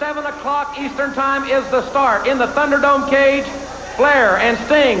Center, 7 o'clock Eastern Time is the start. In the Thunderdome cage, Flair and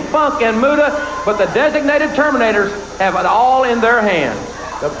Sting, Funk and Muta, but the designated Terminators have it all in their hands.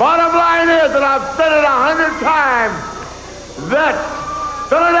 The bottom line is, and I've said it 100 times, that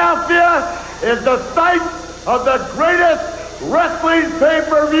Philadelphia is the site of the greatest wrestling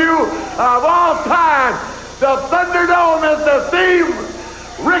pay-per-view of all time. The Thunderdome is the theme.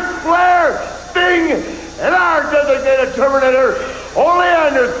 Ric Terminator, Ole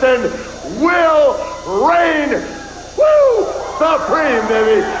Anderson will reign. Woo! Supreme,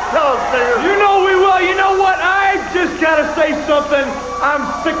 baby. Tell us, Stinger. You know we will. You know what? I just got to say something. I'm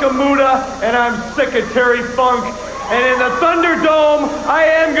sick of Muta, and I'm sick of Terry Funk. And in the Thunderdome, I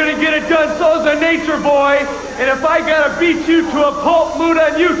am going to get it done. So is a Nature Boy. And if I got to beat you to a pulp,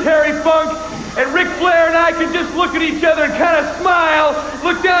 Muta, and you, Terry Funk, and Ric Flair and I can just look at each other and kind of smile,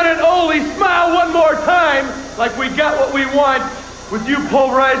 look down at Ole, smile one more time, like we got what we want. With you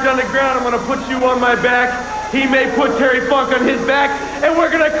pulverized on the ground, I'm going to put you on my back. He may put Terry Funk on his back, and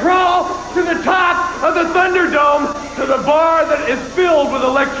we're going to crawl to the top of the Thunderdome to the bar that is filled with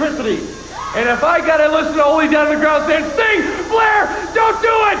electricity. And if I got to listen to Ole down on the ground saying, Sting, Flair, don't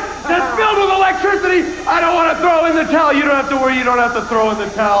do it! That's filled with electricity! I don't want to throw in the towel. You don't have to worry, you don't have to throw in the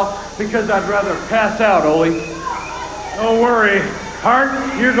towel, because I'd rather pass out, Ole. Don't worry. Hart,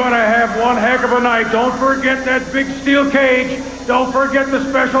 you're going to have one heck of a night. Don't forget that big steel cage. Don't forget the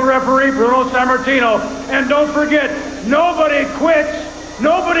special referee, Bruno Sammartino. And don't forget, nobody quits.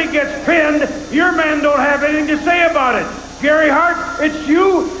 Nobody gets pinned. Your men don't have anything to say about it. Gary Hart, it's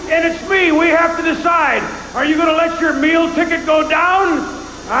you and it's me. We have to decide. Are you going to let your meal ticket go down?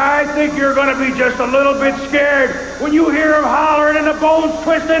 I think you're going to be just a little bit scared when you hear him hollering and the bones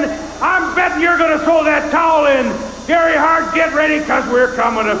twisting. I'm betting you're going to throw that towel in. Gary Hart, get ready, because we're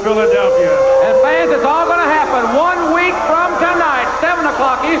coming to Philadelphia. And fans, it's all going to happen 1 week from tonight, 7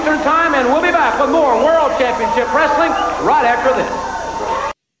 o'clock Eastern Time, and we'll be back with more World Championship Wrestling right after this.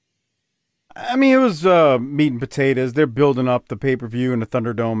 I mean, it was meat and potatoes. They're building up the pay-per-view and the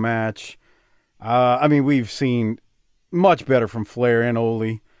Thunderdome match. I mean, we've seen much better from Flair and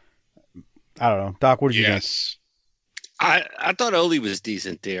Ole. I don't know. Doc, what did you think? I thought Ole was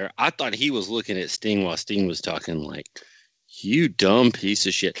decent there. I thought he was looking at Sting while Sting was talking like, you dumb piece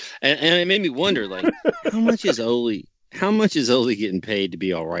of shit. And it made me wonder, like, how much is Ole getting paid to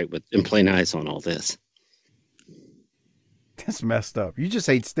be all right with and play nice on all this? That's messed up. You just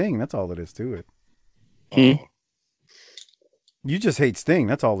hate Sting. That's all it is to it. You just hate Sting.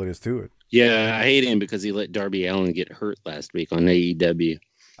 That's all it is to it. Yeah, I hate him because he let Darby Allin get hurt last week on AEW.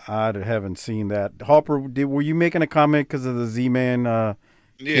 I haven't seen that. Harper, were you making a comment because of the Z-Man? Yeah,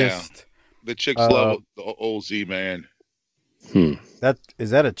 kissed? The chicks love the old Z-Man. Is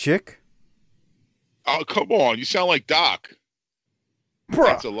that a chick? Oh, come on. You sound like Doc. Bruh.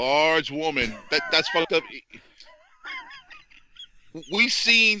 That's a large woman. That's fucked up. We've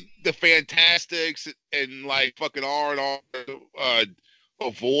seen the Fantastics and like fucking R&R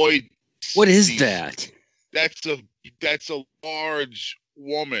avoid. What is that? That's a large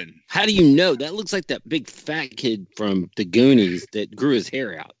woman. How do you know? That looks like that big fat kid from the Goonies that grew his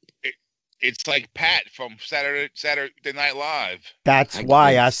hair out. It's like Pat from Saturday Night Live. That's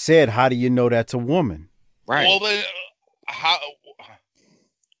why I said, how do you know that's a woman? Right. Well, then, how?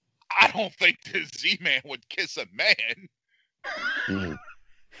 I don't think the Z-Man would kiss a man.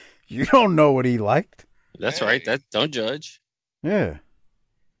 You don't know what he liked. That's right. Don't judge. Yeah.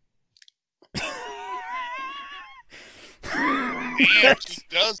 Yeah, he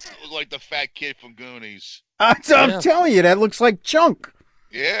does look like the fat kid from Goonies. I'm telling you, that looks like Chunk.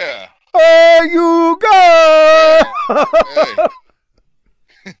 Yeah. There you go.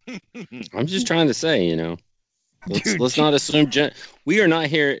 I'm just trying to say, let's not assume. We are not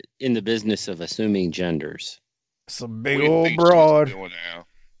here in the business of assuming genders. It's a big old broad.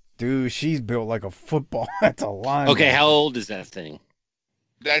 Dude, she's built like a football. That's a line. Okay, how old is that thing?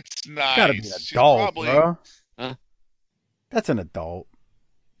 That's nice. Gotta be an adult, bro. Huh? That's an adult.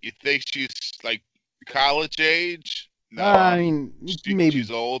 You think she's like college age? No. I mean, maybe she's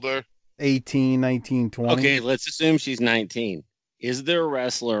older. 18, 19, 20. Okay, let's assume she's 19. Is there a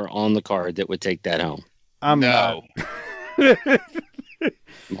wrestler on the card that would take that home? No.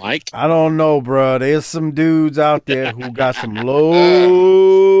 Mike? I don't know, bro. There's some dudes out there who got some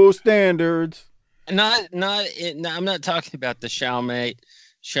low standards. I'm not talking about the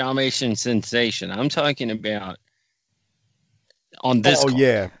Shalmation sensation. I'm talking about on this. Oh, card.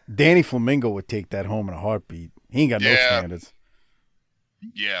 yeah. Danny Flamingo would take that home in a heartbeat. He ain't got no standards.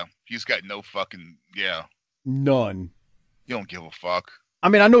 Yeah. He's got no fucking, None. You don't give a fuck. I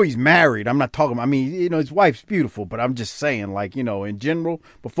mean, I know he's married. I'm not talking. I mean, his wife's beautiful, but I'm just saying, like, in general,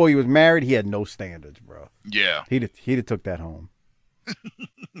 before he was married, he had no standards, bro. Yeah. He'd have took that home.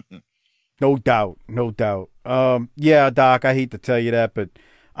 No doubt. Yeah, Doc, I hate to tell you that, but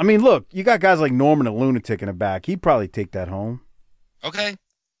I mean, look, you got guys like Norman the Lunatic in the back. He'd probably take that home. Okay.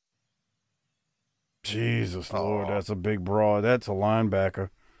 Jesus Lord, that's a big broad. That's a linebacker.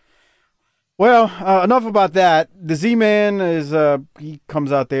 Well, enough about that. The Z-Man he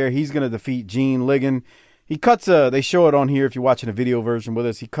comes out there. He's going to defeat Gene Ligon. He cuts they show it on here if you're watching a video version with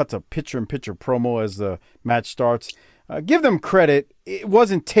us. He cuts a picture-in-picture promo as the match starts. Give them credit. It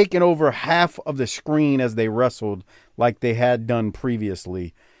wasn't taking over half of the screen as they wrestled like they had done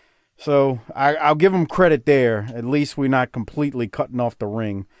previously. So I'll give them credit there. At least we're not completely cutting off the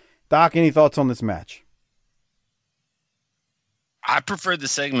ring. Doc, any thoughts on this match? I prefer the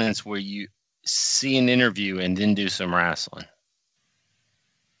segments where you see an interview and then do some wrestling.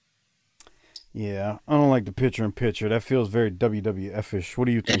 Yeah, I don't like the picture-in-picture. That feels very WWF-ish. What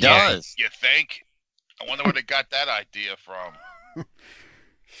do you think? It does. You think? I wonder where they got that idea from.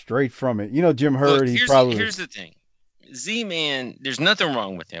 Straight from it. You know, Jim Herd, Look, here's the thing. Z-Man, there's nothing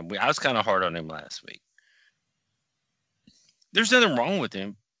wrong with him. I was kind of hard on him last week. There's nothing wrong with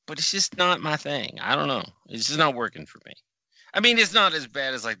him, but it's just not my thing. I don't know. It's just not working for me. I mean, it's not as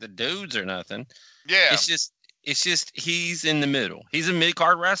bad as like the dudes or nothing. Yeah. It's just he's in the middle. He's a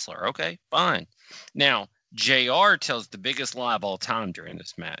mid-card wrestler. Okay, fine. Now, JR tells the biggest lie of all time during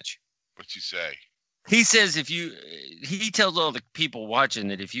this match. What'd you say? He says he tells all the people watching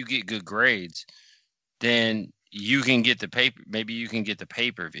that if you get good grades, then you can get the paper. Maybe you can get the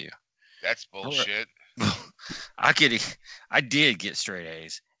pay-per-view. That's bullshit. I did get straight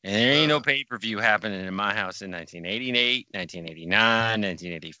A's. And there ain't no pay-per-view happening in my house in 1988, 1989,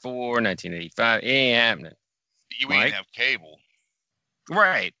 1984, 1985. It ain't happening. You ain't have cable.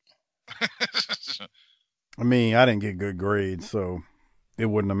 Right. I mean, I didn't get good grades, so it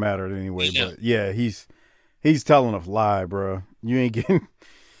wouldn't have mattered anyway. Yeah. But yeah, he's telling a lie, bro. You ain't getting.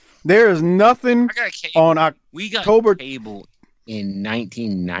 There is nothing on October. We got cable in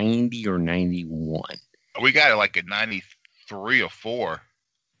 1990 or 91. We got it like in 93 or 4.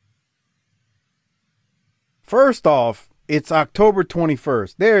 First off, it's October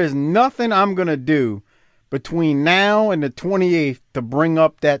 21st. There is nothing I'm going to do between now and the 28th to bring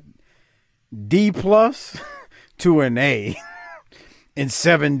up that D+ to an A in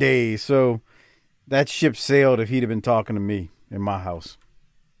 7 days. So that ship sailed if he'd have been talking to me in my house.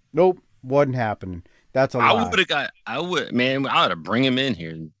 Nope, wasn't happening. That's a lie. I would have bring him in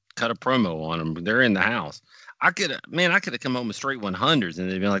here and cut a promo on him. They're in the house. I could have come home with straight 100s and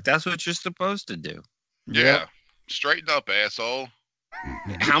they'd be like, that's what you're supposed to do. Yeah. Yep. Straighten up, asshole.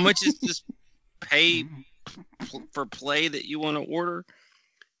 How much is this pay for play that you want to order?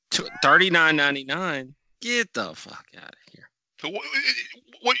 $39.99. Get the fuck out of here. So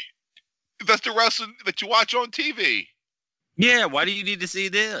what? That's the wrestling that you watch on TV. Yeah. Why do you need to see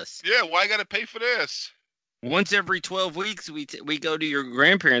this? Yeah. Why I got to pay for this? Once every 12 weeks, we go to your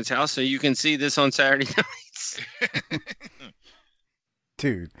grandparents' house so you can see this on Saturday nights.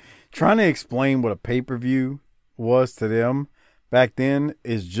 Dude, trying to explain what a pay-per-view was to them back then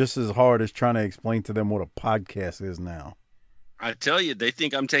is just as hard as trying to explain to them what a podcast is now. I tell you, they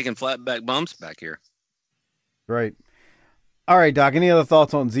think I'm taking flat back bumps back here. Right. All right, Doc, any other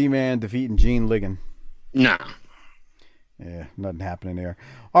thoughts on Z-Man defeating Gene Ligon? No. Yeah, nothing happening there.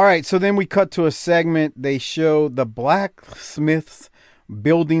 All right, so then we cut to a segment. They show the Blacksmiths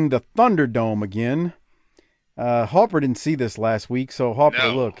building the Thunderdome again. Harper didn't see this last week, so Harper,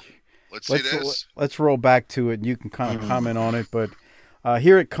 look. Let's see this. Let's roll back to it, and you can kind of comment on it. But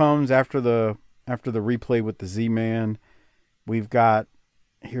here it comes after the replay with the Z-Man. We've got,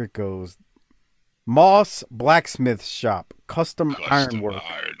 here it goes, Moss Blacksmith Shop, custom ironwork.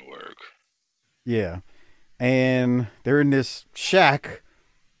 Yeah. And they're in this shack.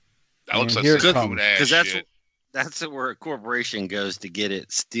 That looks like some because that's where a corporation goes to get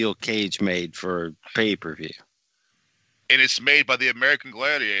its steel cage made for pay-per-view. And it's made by the American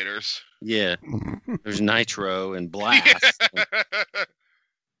Gladiators. Yeah. There's nitro and blast.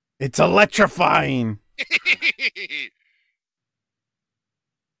 It's electrifying.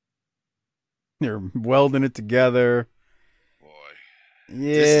 They're welding it together. Boy.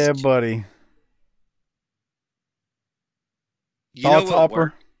 Yeah, buddy. Thoughts,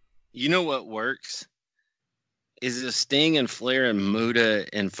 Hopper? You know what works? Is if Sting and Flair and Muta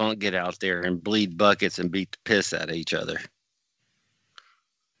and Funk get out there and bleed buckets and beat the piss out of each other.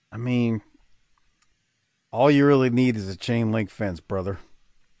 I mean, all you really need is a chain link fence, brother.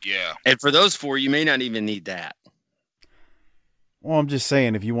 Yeah. And for those four, you may not even need that. Well, I'm just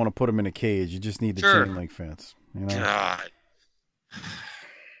saying, if you want to put them in a cage, you just need the chain link fence. You know? God.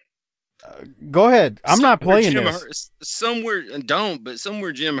 Go ahead. I'm not playing this. Somewhere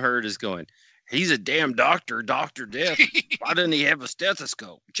Jim Herd is going, he's a damn doctor, Dr. Death. Why doesn't he have a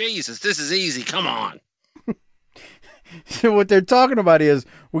stethoscope? Jesus, this is easy. Come on. So what they're talking about is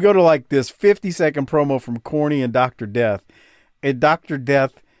we go to like this 50-second promo from Corny and Dr. Death. And Dr.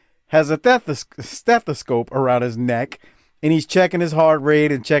 Death has a stethoscope around his neck. And he's checking his heart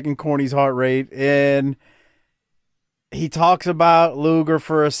rate and checking Corny's heart rate. And He talks about Luger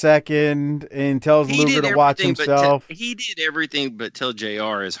for a second and tells Luger to watch himself. He did everything but tell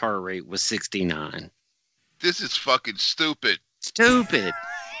JR his heart rate was 69. This is fucking stupid. Stupid.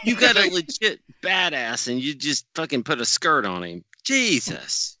 You got a legit badass and you just fucking put a skirt on him.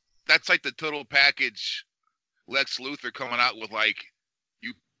 Jesus. That's like the total package. Lex Luthor coming out with like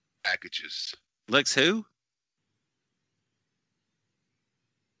you packages. Lex who?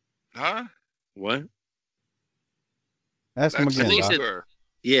 Huh? What? Ask him again. Luger.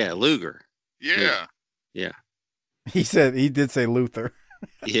 Yeah, Luger. Yeah. Yeah. He did say Luthor.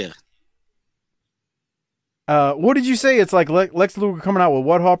 Yeah. What did you say? It's like Lex Luger coming out with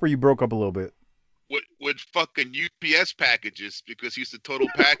what, Hopper? You broke up a little bit. With fucking UPS packages because he's the total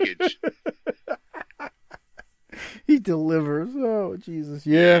package. He delivers. Oh, Jesus.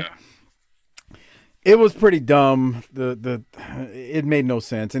 Yeah. It was pretty dumb. It made no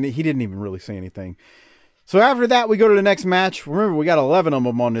sense, and he didn't even really say anything. So after that, we go to the next match. Remember, we got 11 of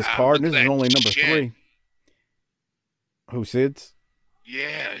them on this card, and this is only number 3. Who, Sid's?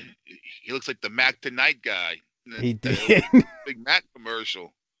 Yeah, he looks like the Mac Tonight guy. He did. Big Mac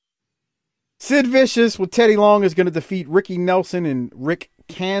commercial. Sid Vicious with Teddy Long is going to defeat Ricky Nelson and Rick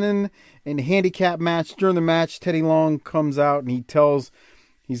Cannon in a handicap match. During the match, Teddy Long comes out and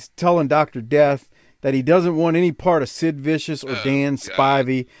he's telling Dr. Death that he doesn't want any part of Sid Vicious or Dan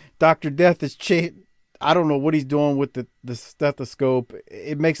Spivey. Dr. Death is I don't know what he's doing with the stethoscope.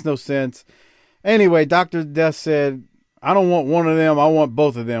 It makes no sense. Anyway, Dr. Death said, I don't want one of them. I want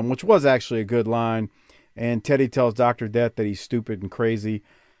both of them, which was actually a good line. And Teddy tells Dr. Death that he's stupid and crazy.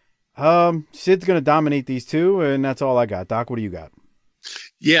 Sid's going to dominate these two, and that's all I got. Doc, what do you got?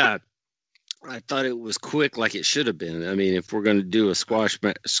 Yeah, I thought it was quick like it should have been. I mean, if we're going to do a squash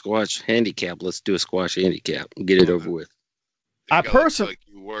handicap, let's do a squash handicap and get it over with. I personally... Like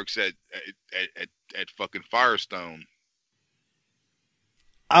he works at fucking Firestone.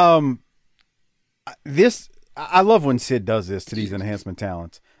 I love when Sid does this to these enhancement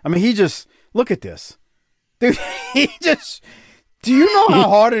talents. I mean, he just... Look at this. Dude, do you know how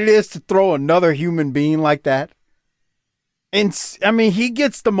hard it is to throw another human being like that? And I mean, he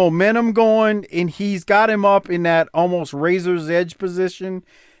gets the momentum going, and he's got him up in that almost razor's edge position,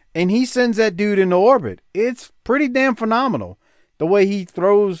 and he sends that dude into orbit. It's pretty damn phenomenal the way he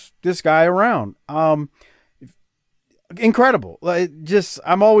throws this guy around. Incredible.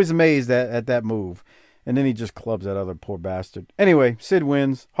 I'm always amazed at that move. And then he just clubs that other poor bastard. Anyway, Sid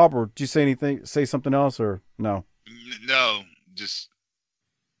wins. Hopper, did you say something else, or no? No, just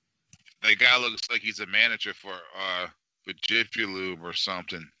that guy looks like he's a manager for Jiffy Lube or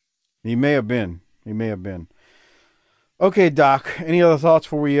something. He may have been. Okay, Doc, any other thoughts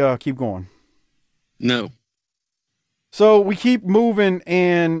before we keep going? No. So we keep moving,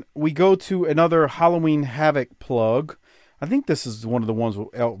 and we go to another Halloween Havoc plug. I think this is one of the ones with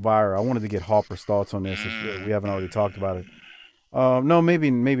Elvira. I wanted to get Hopper's thoughts on this if we haven't already talked about it. No,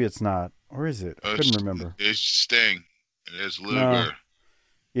 maybe it's not. Or is it? I couldn't remember. It's Sting. It's Luger. No.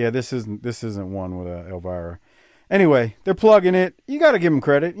 Yeah, this isn't one with Elvira. Anyway, they're plugging it. You got to give them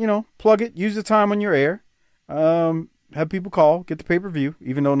credit. Plug it. Use the time on your air. Have people call. Get the pay-per-view,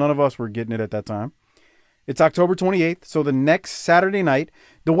 even though none of us were getting it at that time. It's October 28th, so the next Saturday night.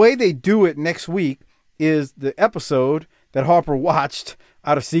 The way they do it next week is the episode that Harper watched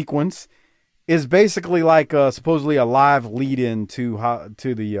out of sequence is basically like supposedly a live lead-in to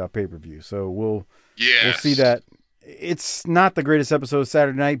the pay-per-view. So we'll see that. It's not the greatest episode of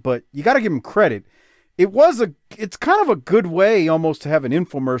Saturday night, but you got to give him credit. It's kind of a good way almost to have an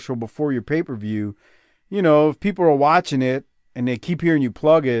infomercial before your pay-per-view. If people are watching it and they keep hearing you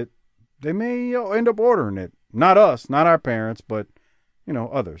plug it, they may end up ordering it. Not us, not our parents, but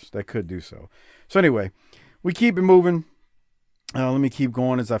others that could do so. So anyway, we keep it moving. Let me keep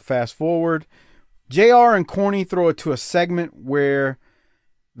going as I fast forward. JR and Corny throw it to a segment where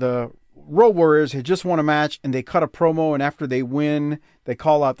the Road Warriors had just won a match and they cut a promo, and after they win, they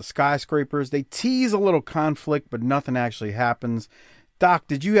call out the Skyscrapers. They tease a little conflict, but nothing actually happens. Doc,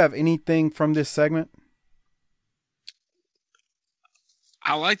 did you have anything from this segment?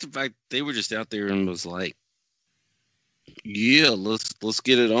 I like the fact they were just out there and was like, yeah, let's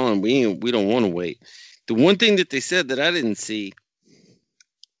get it on. We don't want to wait. The one thing that they said that I didn't see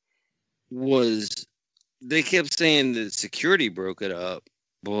was they kept saying that security broke it up,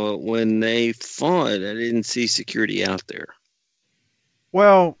 but when they fought, I didn't see security out there.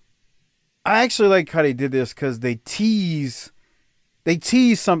 Well, I actually like how they did this because they tease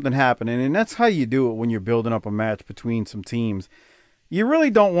something happening, and that's how you do it when you're building up a match between some teams. You really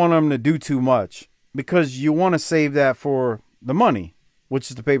don't want them to do too much because you want to save that for the money, which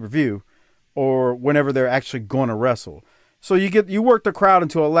is the pay-per-view. or whenever they're actually going to wrestle. So you work the crowd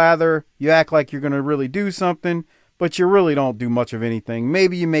into a lather. You act like you're going to really do something, but you really don't do much of anything.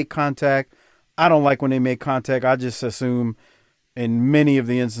 Maybe you make contact. I don't like when they make contact. I just assume in many of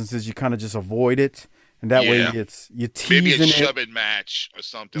the instances you kind of just avoid it, and that way you teasing maybe a it. shove-in match or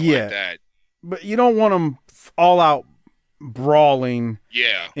something like that. But you don't want them all out brawling.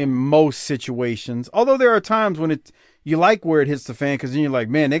 Yeah. In most situations, although there are times when you like where it hits the fan because then you're like,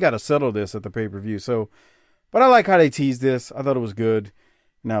 man, they got to settle this at the pay-per-view. So. But I like how they teased this. I thought it was good.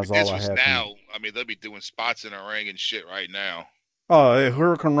 And that was all I had. Now, I mean, they'll be doing spots in the ring and shit right now. Oh,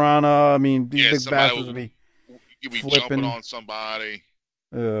 Hurricane Rana. I mean, these big bastards will be flipping. Jumping on somebody.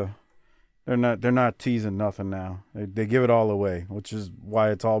 They're not teasing nothing now. They give it all away, which is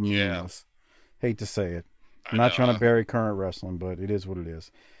why it's all meaningless. Hate to say it. I'm not trying to bury current wrestling, but it is what it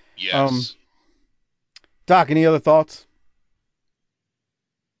is. Yes. Doc, any other thoughts?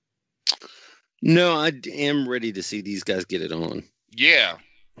 No, I am ready to see these guys get it on. Yeah.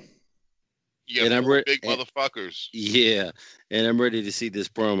 Yeah, and I'm big motherfuckers. Yeah, and I'm ready to see this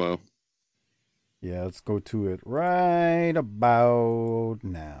promo. Yeah, let's go to it right about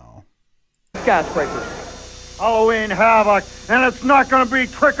now. Skyscrapers. Halloween Havoc, and it's not going to be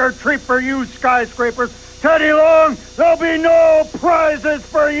trick or treat for you, skyscrapers. Teddy Long, there'll be no prizes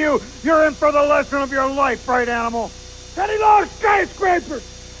for you. You're in for the lesson of your life, right, animal? Teddy Long, skyscrapers.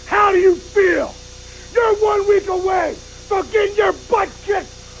 How do you feel? You're 1 week away from getting your butt kicked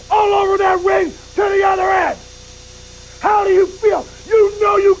all over that ring to the other end. How do you feel? You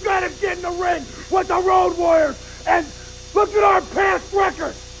know you gotta get in the ring with the Road Warriors. And look at our past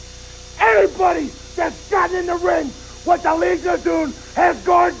record. Anybody that's gotten in the ring with the Legion of Doom has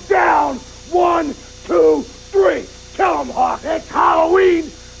gone down. 1, 2, 3. Tell them, Hawk. It's Halloween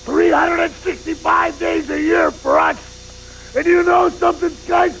 365 days a year for us. And you know something,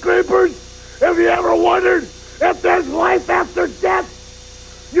 skyscrapers? Have you ever wondered if there's life after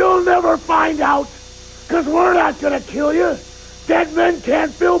death? You'll never find out, because we're not going to kill you. Dead men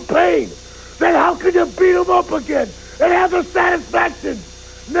can't feel pain. Then how can you beat them up again and have the satisfaction?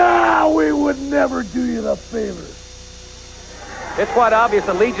 No, we would never do you the favor. It's quite obvious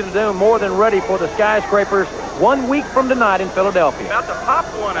the Legion of Doom more than ready for the skyscrapers 1 week from tonight in Philadelphia. About to pop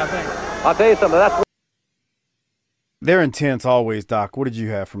one, I think. I'll tell you something, that's... They're intense always, Doc. What did you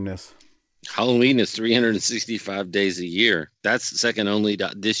have from this? Halloween is 365 days a year. That's second only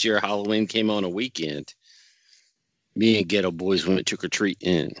to this year. Halloween came on a weekend. Me and Ghetto Boys went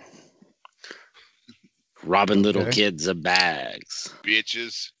trick-or-treating. Robbing little kids of bags.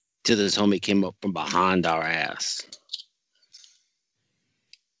 Bitches. Till this homie came up from behind our ass.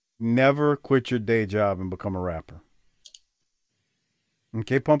 Never quit your day job and become a rapper.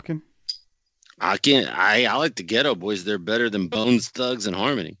 Okay, Pumpkin? I can't. I like the Ghetto Boys. They're better than Bones, Thugs, and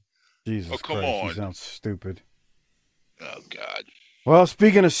Harmony. Jesus Christ, you sound stupid. Oh, God. Well,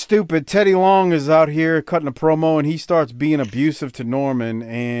 speaking of stupid, Teddy Long is out here cutting a promo, and he starts being abusive to Norman,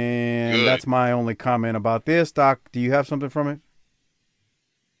 and that's my only comment about this. Doc, do you have something from it?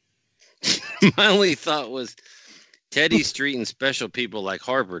 My only thought was Teddy's treating special people like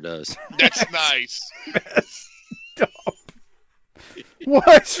Harper does. That's nice.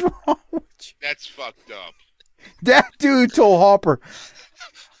 What's wrong with you? That's fucked up. That dude told Harper,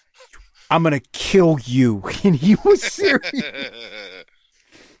 I'm going to kill you. And he was serious.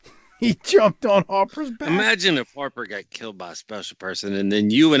 He jumped on Harper's back. Imagine if Harper got killed by a special person and then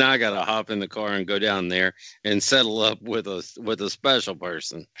you and I got to hop in the car and go down there and settle up with a special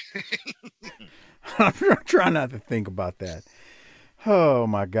person. I'm trying not to think about that. Oh,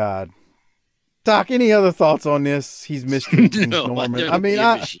 my God. Doc, any other thoughts on this? He's mistreating Norman. I mean,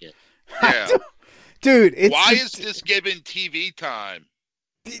 dude, why is this given TV time?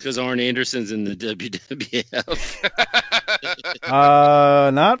 Because Arn Anderson's in the WWF.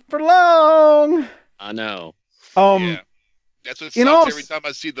 Not for long. I know. That's what sucks. Every time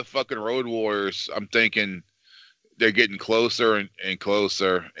I see the fucking Road Warriors, I'm thinking they're getting closer and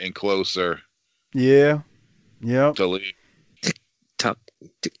closer and closer. Yeah. Yep. To leave. Tuck.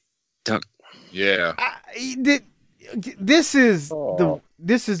 Yeah. This is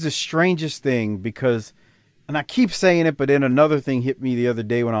the strangest thing because, and I keep saying it, but then another thing hit me the other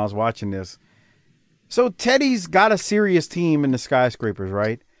day when I was watching this. So Teddy's got a serious team in the Skyscrapers,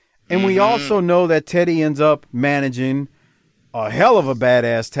 right? And we also know that Teddy ends up managing a hell of a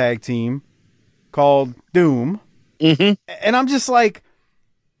badass tag team called Doom. Mm-hmm. And I'm just like,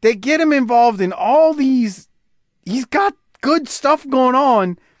 they get him involved in all these. He's got good stuff going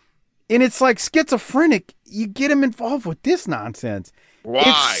on. And it's like schizophrenic. You get him involved with this nonsense. Why?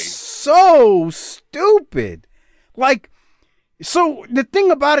 It's so stupid. Like, So the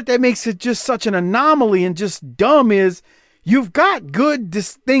thing about it that makes it just such an anomaly and just dumb is you've got good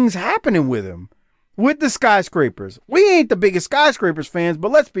things happening with him. With the skyscrapers. We ain't the biggest skyscrapers fans,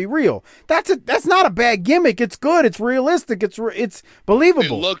 but let's be real. That's not a bad gimmick. It's good. It's realistic. It's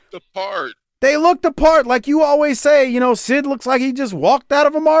believable. They looked the part. They looked the part. Like you always say, you know, Sid looks like he just walked out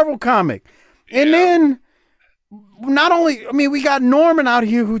of a Marvel comic. Yeah. And then not only, I mean, we got Norman out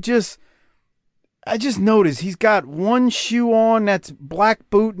here who I just noticed he's got one shoe on that's black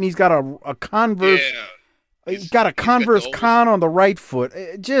boot and he's got a Converse. Yeah. He's got a Converse Con on the right foot.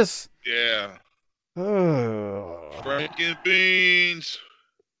 It just. Yeah. Franken beans.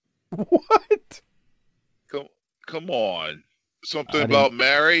 What? Come on. Something about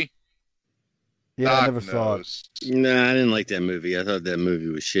Mary? Yeah, Doc I never saw it. Nah, I didn't like that movie. I thought that movie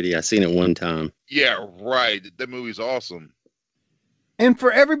was shitty. I seen it one time. Yeah, right. That movie's awesome. And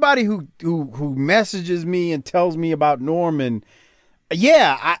for everybody who messages me and tells me about Norman,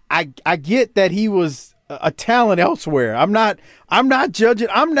 yeah, I get that he was a talent elsewhere. I'm not judging.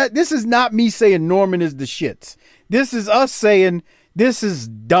 This is not me saying Norman is the shits. This is us saying this is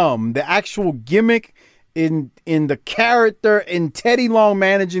dumb. The actual gimmick in the character and Teddy Long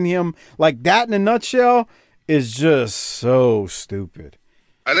managing him like that in a nutshell is just so stupid.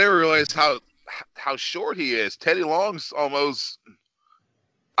 I didn't realize how short he is. Teddy Long's almost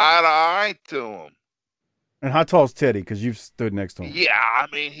eye to eye to him. And how tall is Teddy? Because you've stood next to him. Yeah, I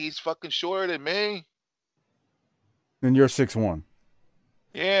mean, he's fucking shorter than me. And you're 6'1".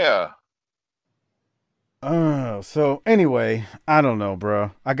 Yeah. So anyway, I don't know,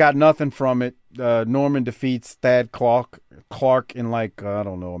 bro. I got nothing from it. Norman defeats Thad Clark in like, I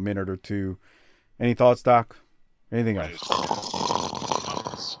don't know, a minute or two. Any thoughts, Doc? Anything else?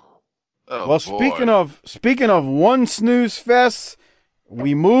 Oh, well, speaking of one snooze fest,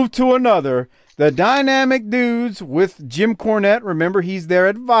 we move to another. The Dynamic Dudes with Jim Cornette, remember he's their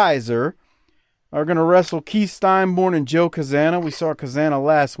advisor, are going to wrestle Keith Steinborn and Joe Kazana. We saw Kazana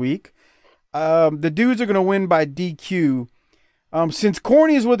last week. The dudes are going to win by DQ. Since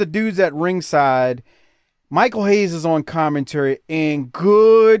Corny is with the dudes at ringside, Michael Hayes is on commentary, and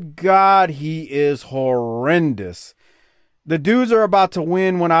good God, he is horrendous. The dudes are about to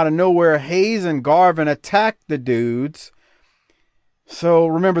win when out of nowhere, Hayes and Garvin attack the dudes. So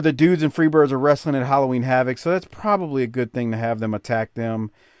remember, the dudes and Freebirds are wrestling at Halloween Havoc, so that's probably a good thing to have them attack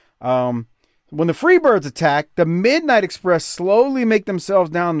them. When the Freebirds attack, the Midnight Express slowly make themselves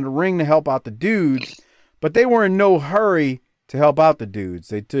down in the ring to help out the dudes, but they were in no hurry to help out the dudes.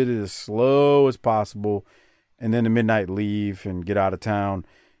 They did it as slow as possible, and then the Midnight leave and get out of town.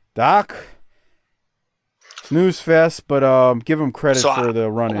 Doc, snooze fest, but give them credit for the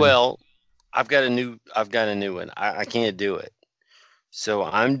run-in. Well, I've got a new one. I can't do it. So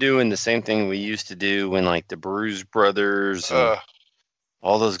I'm doing the same thing we used to do when like the Bruise Brothers and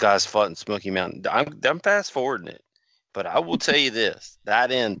all those guys fought in Smoky Mountain. I'm fast forwarding it, but I will tell you this: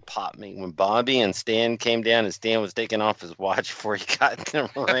 that end popped me when Bobby and Stan came down, and Stan was taking off his watch before he got in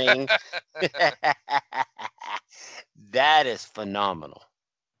the ring. That is phenomenal.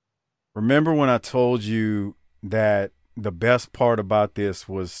 Remember when I told you that the best part about this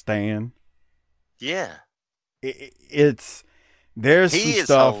was Stan? Yeah, it's there's he some is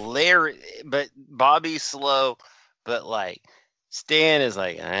stuff. Hilarious, but Bobby's slow, but like. Stan is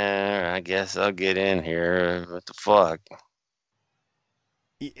like, I guess I'll get in here. What the fuck?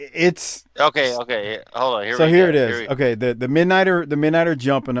 It's okay. Hold on. Here it is. Okay, the Midnighter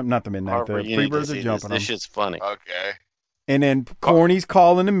jumping up. Not the Midnight. The Freebirds are jumping. This shit's funny. Okay. And then Corny's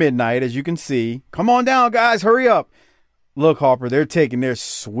calling the Midnight, as you can see. Come on down, guys. Hurry up. Look, Harper, they're taking their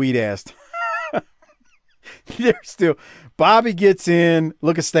sweet ass. They're still. Bobby gets in.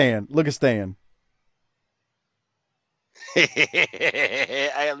 Look at Stan. Let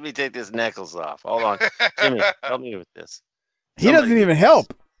me take this necklace off. Hold on. Jimmy, help me with this. He doesn't even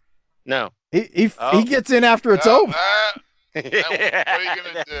help. No. He gets in after it's over. What are you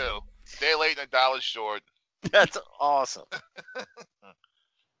going to do? Day late and $1 short. That's awesome.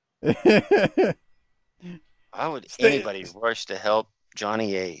 Why would anybody rush to help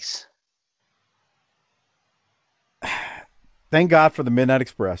Johnny Ace? Thank God for the Midnight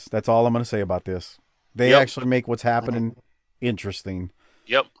Express. That's all I'm going to say about this. They actually make what's happening interesting.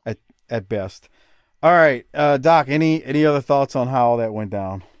 Yep. At best. All right, Doc, any other thoughts on how all that went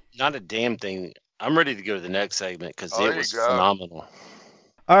down? Not a damn thing. I'm ready to go to the next segment because it was phenomenal.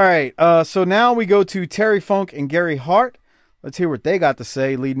 All right, so now we go to Terry Funk and Gary Hart. Let's hear what they got to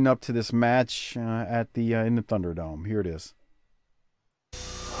say leading up to this match at the in the Thunderdome. Here it is.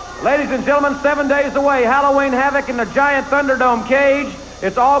 Ladies and gentlemen, 7 days away, Halloween Havoc in the giant Thunderdome cage.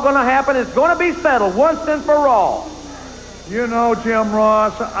 It's all going to happen. It's going to be settled once and for all. You know, Jim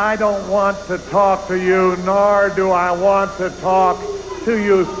Ross, I don't want to talk to you, nor do I want to talk to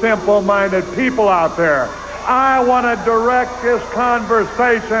you simple-minded people out there. I want to direct this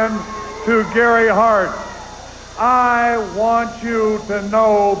conversation to Gary Hart. I want you to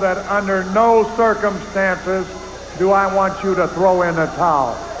know that under no circumstances do I want you to throw in the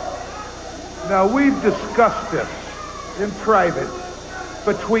towel. Now, we've discussed this in private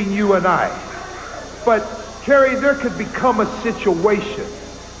between you and I. But, Gary, there could become a situation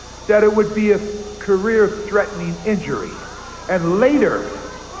that it would be a career-threatening injury. And later,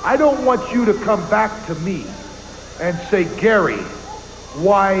 I don't want you to come back to me and say, Gary,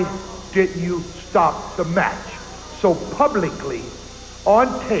 why didn't you stop the match? So publicly, on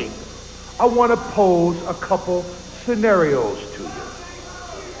tape, I want to pose a couple scenarios to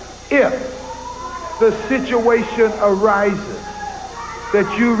you. If the situation arises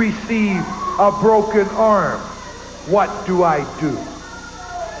that you receive a broken arm, what do I do?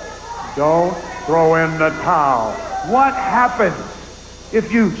 Don't throw in the towel. What happens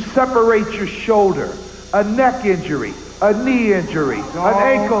if you separate your shoulder, a neck injury, a knee injury, an ankle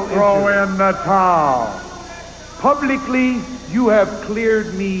injury? Don't throw in the towel. Publicly, you have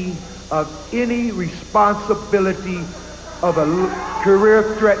cleared me of any responsibility of a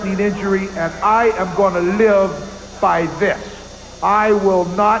career-threatening injury, and I am going to live by this. I will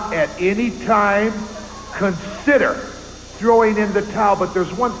not at any time consider throwing in the towel, but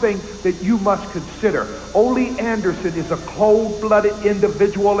there's one thing that you must consider. Ole Anderson is a cold-blooded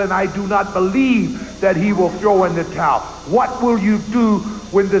individual, and I do not believe that he will throw in the towel. What will you do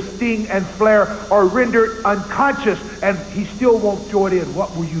when the Sting and Flair are rendered unconscious and he still won't throw it in?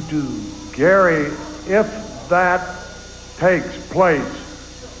 What will you do? Gary, if that takes place,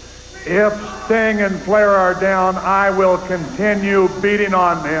 if Sting and Flair are down, I will continue beating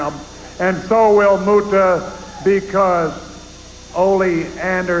on them, and so will Muta, because Ole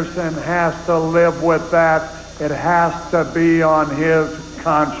Anderson has to live with that. It has to be on his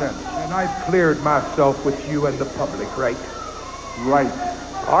conscience. And I've cleared myself with you and the public, right? Right.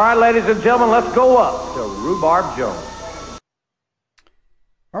 All right, ladies and gentlemen, let's go up to Rhubarb Jones.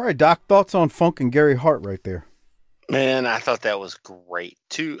 All right, Doc, thoughts on Funk and Gary Hart right there? Man, I thought that was great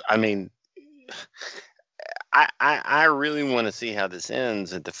too. I mean, I really want to see how this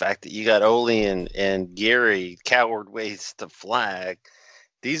ends, and the fact that you got Ole and Gary coward waste the flag.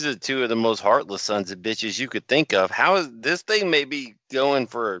 These are two of the most heartless sons of bitches you could think of. How is this thing maybe going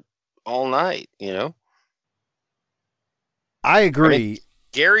for all night, you know? I agree. I mean,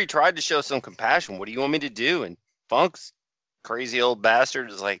 Gary tried to show some compassion. What do you want me to do? And Funk's crazy old bastard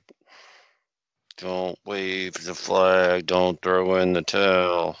is like, don't wave the flag, don't throw in the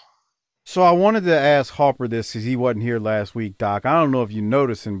towel. So I wanted to ask Harper this because he wasn't here last week, Doc. I don't know if you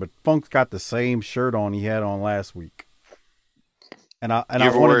noticed him, but Funk's got the same shirt on he had on last week. And I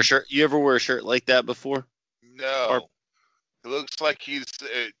wear a shirt? You ever wear a shirt like that before? No. It looks like he's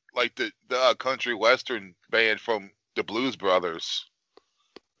like the country western band from the Blues Brothers.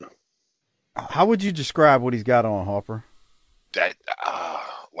 How would you describe what he's got on, Harper? That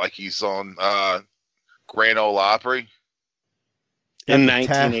like he's on Grand Ole Opry in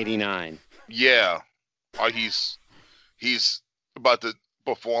 1989. Yeah, he's about to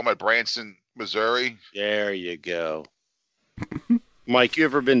perform at Branson, Missouri. There you go. Mike, you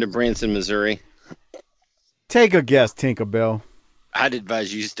ever been to Branson, Missouri? Take a guess, Tinkerbell. I'd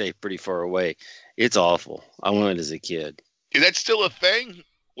advise you stay pretty far away. It's awful. I went as a kid. Is that still a thing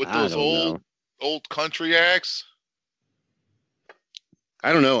with those old country acts?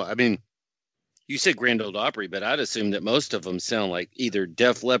 I don't know. I mean, you said Grand Ole Opry, but I'd assume that most of them sound like either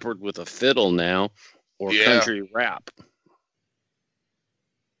Def Leppard with a fiddle now or country rap.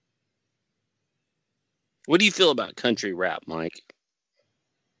 What do you feel about country rap, Mike?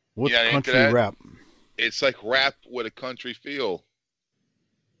 What's country rap? It's like rap with a country feel.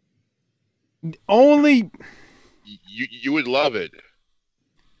 Only you would love it.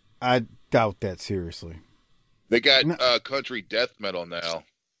 I doubt that seriously. They got country death metal now.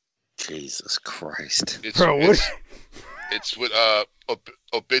 Jesus Christ. It's with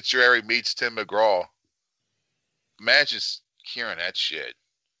Obituary meets Tim McGraw. Imagine hearing that shit.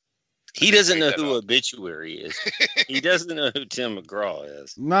 He doesn't know who Obituary is. He doesn't know who Tim McGraw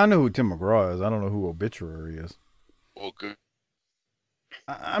is. No, I know who Tim McGraw is. I don't know who Obituary is. Well, good.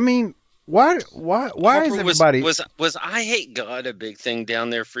 I mean, why is everybody... Was I Hate God a big thing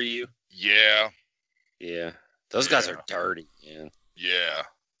down there for you? Yeah. Yeah. Those guys are dirty, man. Yeah.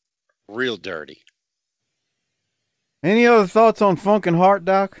 Real dirty. Any other thoughts on Funk and Hart,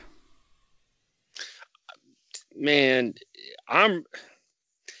 Doc? Man,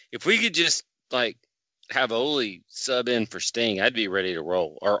 if we could just, like, have Ole sub in for Sting, I'd be ready to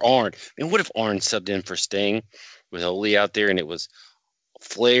roll. Or Arn. And what if Arn subbed in for Sting with Ole out there and it was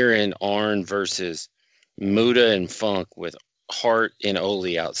Flair and Arn versus Muta and Funk with Hart and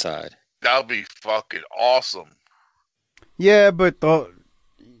Ole outside? That would be fucking awesome. Yeah, but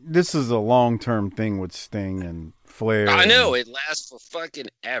this is a long-term thing with Sting and Flair. I know. It lasts for fucking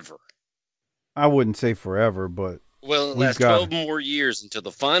ever. I wouldn't say forever, but... Well, it lasts 12 more years until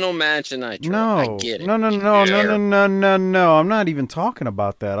the final match in Nitro. No, I get it. No. I'm not even talking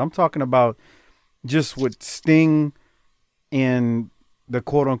about that. I'm talking about just with Sting and the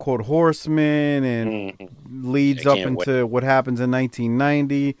quote-unquote Horsemen and leads up into what happens in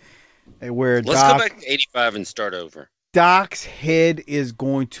 1990, where Let's go back to 85 and start over. Doc's head is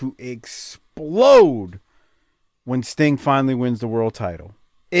going to explode when Sting finally wins the world title.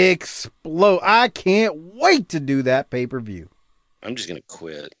 Explode. I can't wait to do that pay-per-view. I'm just going to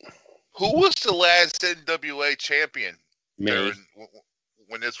quit. Who was the last NWA champion? Me.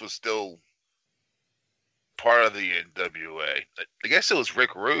 When this was still part of the NWA. I guess it was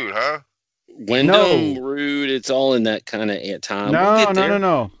Rick Rude, huh? Wyndham, Rude, it's all in that kind of time.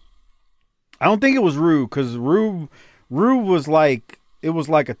 No. I don't think it was Rude, because Rude was like, it was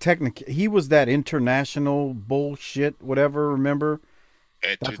like a technical, he was that international bullshit, whatever, remember?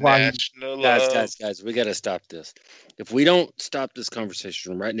 International Guys, we got to stop this. If we don't stop this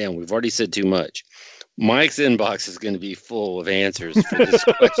conversation right now, we've already said too much. Mike's inbox is going to be full of answers for this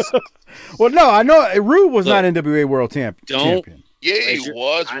question. Well, no, I know Rude was not NWA World Champion. Yeah, he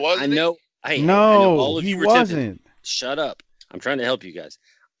was, wasn't I know. No, I know all of he you were wasn't. Shut up. I'm trying to help you guys.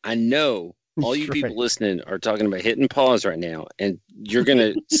 I know all you people listening are talking about hitting pause right now, and you're going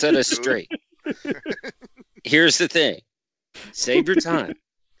to set us straight. Here's the thing. Save your time.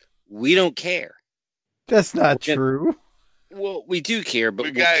 We don't care. That's not true. Well, we do care, but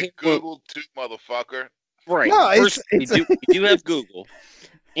we got Google too, motherfucker. Right. No, First, we do have Google,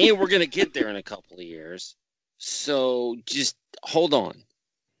 and we're going to get there in a couple of years. So just hold on.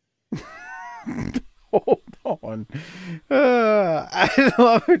 Hold on. I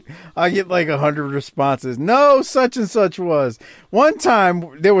love it. I get like 100 responses. No, such and such was. One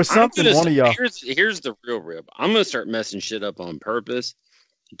time there was something one of y'all. Here's the real rib. I'm going to start messing shit up on purpose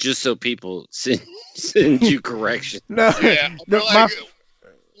just so people send you correction. No. Yeah.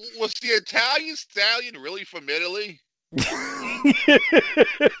 Was the Italian stallion really from Italy?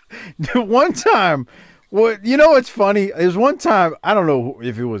 One time, you know what's funny? There's one time, I don't know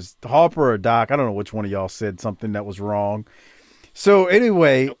if it was Harper or Doc. I don't know which one of y'all said something that was wrong. So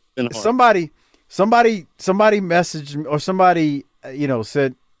anyway, somebody messaged me, or somebody,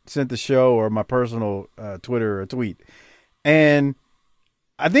 sent the show or my personal Twitter a tweet. And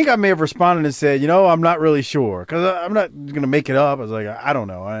I think I may have responded and said, I'm not really sure, because I'm not going to make it up. I was like, I don't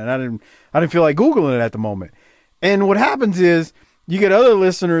know. And I didn't feel like Googling it at the moment. And what happens is you get other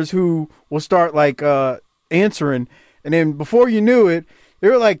listeners who will start like answering. And then before you knew it,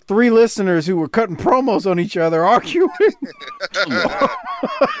 there were like 3 listeners who were cutting promos on each other, arguing.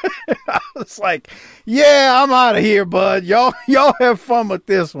 I was like, yeah, I'm out of here, bud. Y'all have fun with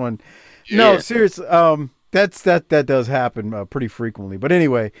this one. Yeah. No, seriously. That does happen pretty frequently. But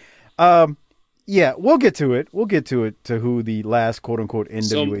anyway, yeah, we'll get to it. We'll get to it, to who the last quote unquote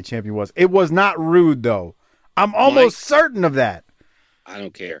NWA champion was. It was not Rude, though. I'm almost certain of that. I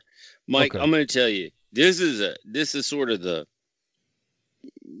don't care. Mike, okay. I'm going to tell you, this is sort of the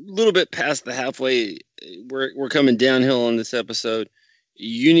little bit past the halfway. We're coming downhill on this episode.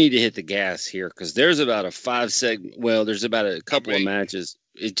 You need to hit the gas here, because there's about a 5 segment. Well, there's about a couple of matches.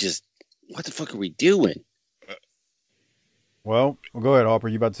 It just, what the fuck are we doing? Well, go ahead, Harper.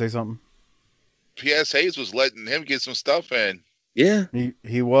 You about to say something? P.S. Hayes was letting him get some stuff in. Yeah.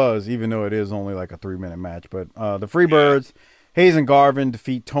 He was, even though it is only like a 3-minute match. But the Freebirds, Hayes and Garvin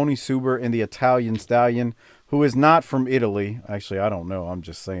defeat Tony Suber and the Italian Stallion, who is not from Italy. Actually, I don't know. I'm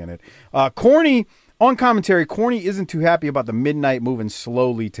just saying it. Corny, on commentary, Corny isn't too happy about the Midnight moving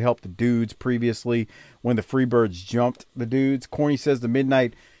slowly to help the dudes previously when the Freebirds jumped the dudes. Corny says the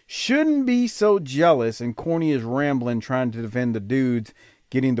Midnight shouldn't be so jealous, and Corny is rambling trying to defend the dudes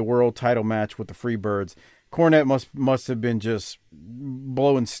getting the world title match with the Freebirds. Cornette must have been just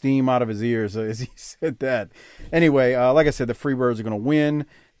blowing steam out of his ears as he said that. Anyway, like I said, the Freebirds are going to win.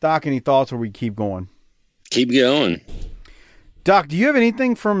 Doc, any thoughts, or we keep going? Keep going. Doc, do you have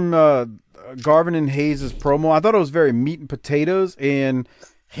anything from Garvin and Hayes' promo? I thought it was very meat and potatoes, and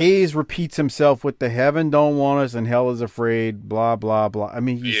Hayes repeats himself with the heaven don't want us and hell is afraid, blah, blah, blah. I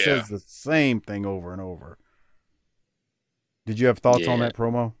mean, he says the same thing over and over. Did you have thoughts on that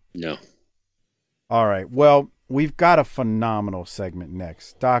promo? No. All right. Well, we've got a phenomenal segment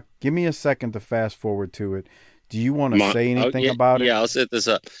next. Doc, give me a second to fast forward to it. Do you want to say anything about it? Yeah, I'll set this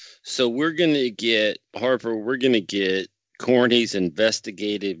up. So we're going to get, Harper, Corny's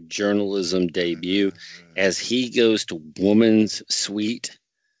investigative journalism debut as he goes to Woman's Suite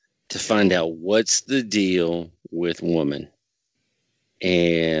to find out what's the deal with Woman.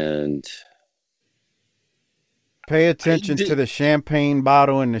 And pay attention to the champagne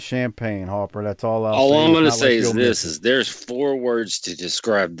bottle and the champagne, Harper. That's all I'll say. All I'm going to say is this: there's 4 words to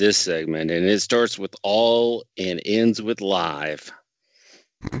describe this segment, and it starts with all and ends with live.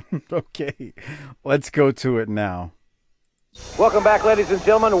 Okay, let's go to it now. Welcome back, ladies and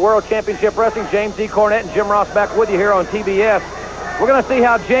gentlemen, to World Championship Wrestling. James E. Cornette and Jim Ross back with you here on TBS. We're going to see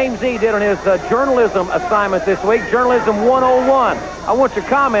how James E. did on his journalism assignment this week, Journalism 101. I want your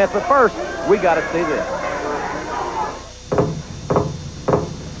comments, but first, we got to see this.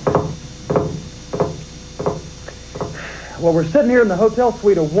 Well, we're sitting here in the hotel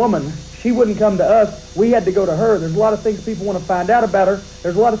suite. A woman, she wouldn't come to us. We had to go to her. There's a lot of things people want to find out about her.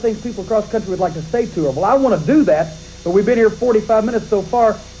 There's a lot of things people across the country would like to say to her. Well, I want to do that, but we've been here 45 minutes so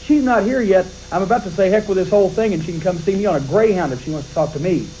far. She's not here yet. I'm about to say heck with this whole thing, and she can come see me on a Greyhound if she wants to talk to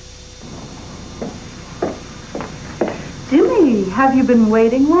me. Jimmy, have you been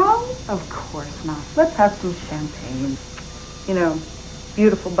waiting long? Of course not. Let's have some champagne. You know,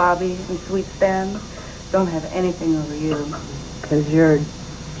 beautiful Bobby and sweet Stan don't have anything over you. Because you're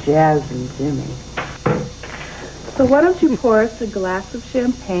Jazz and Jimmy. So why don't you pour us a glass of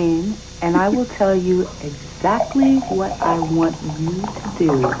champagne, and I will tell you exactly what I want you to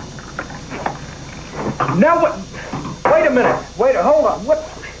do. Now what? Wait a minute. Hold on. What?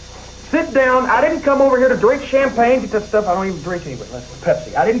 Sit down. I didn't come over here to drink champagne. Get that stuff I don't even drink anyway. That's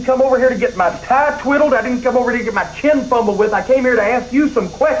Pepsi. I didn't come over here to get my tie twiddled. I didn't come over here to get my chin fumbled with. I came here to ask you some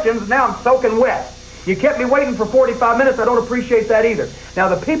questions. Now I'm soaking wet. You kept me waiting for 45 minutes. I don't appreciate that either. Now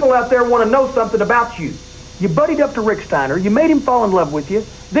the people out there want to know something about you. You buddied up to Rick Steiner. You made him fall in love with you.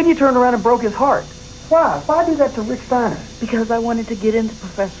 Then you turned around and broke his heart. Why? Why do that to Rick Steiner? Because I wanted to get into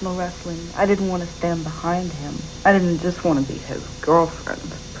professional wrestling. I didn't want to stand behind him. I didn't just want to be his girlfriend.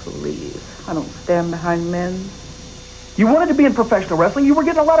 Please. I don't stand behind men. You wanted to be in professional wrestling. You were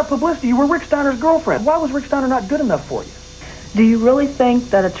getting a lot of publicity. You were Rick Steiner's girlfriend. Why was Rick Steiner not good enough for you? Do you really think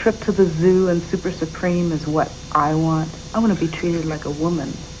that a trip to the zoo and Super Supreme is what I want? I want to be treated like a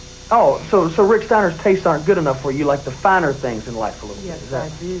woman. Oh, so Rick Steiner's tastes aren't good enough for you, like the finer things in life a little bit. Yes, I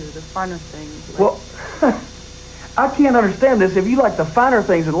do. The finer things. Well, I can't understand this. If you like the finer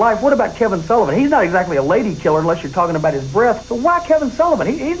things in life, what about Kevin Sullivan? He's not exactly a lady killer unless you're talking about his breath. So why Kevin Sullivan?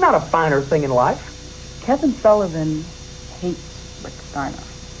 He's not a finer thing in life. Kevin Sullivan hates Rick Steiner.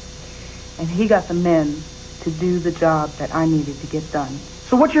 And he got the men to do the job that I needed to get done.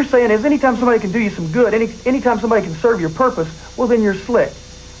 So what you're saying is anytime somebody can do you some good, anytime somebody can serve your purpose, well, then you're slick.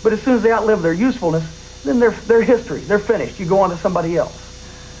 But as soon as they outlive their usefulness, then they're history. They're finished. You go on to somebody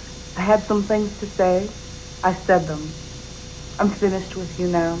else. I had some things to say. I said them. I'm finished with you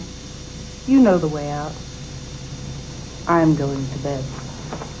now. You know the way out. I'm going to bed.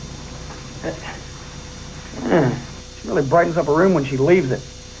 She really brightens up a room when she leaves it.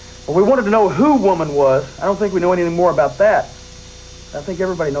 Well, we wanted to know who Woman was. I don't think we know anything more about that. I think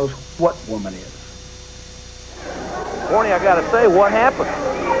everybody knows what Woman is. Corny, I gotta say, what happened?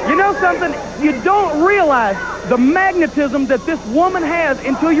 You know something? You don't realize the magnetism that this woman has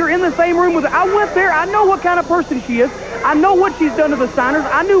until you're in the same room with her. I went there. I know what kind of person she is. I know what she's done to the Steiners.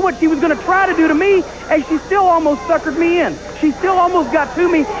 I knew what she was going to try to do to me, and she still almost suckered me in. She still almost got to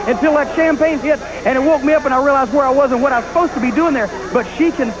me until that champagne hit, and it woke me up, and I realized where I was and what I was supposed to be doing there. But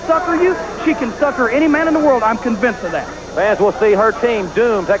she can sucker you. She can sucker any man in the world. I'm convinced of that. Fans will see her team,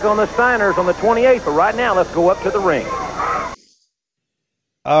 Doom, take on the Steiners on the 28th. But right now, let's go up to the ring.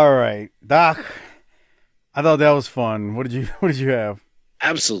 All right, Doc. I thought that was fun. What did you have?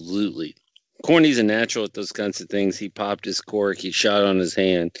 Absolutely. Corny's a natural at those kinds of things. He popped his cork. He shot on his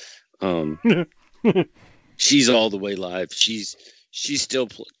hand. She's all the way live. She's she's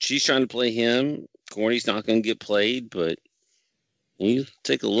trying to play him. Corny's not going to get played, but you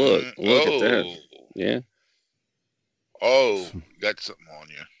take a look. Look at that. Yeah. Oh, got something on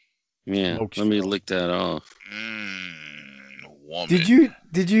you. Yeah. Let me lick that off. Woman.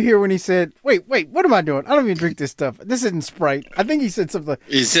 Did you hear when he said, wait, what am I doing? I don't even drink this stuff. This isn't Sprite. I think he said something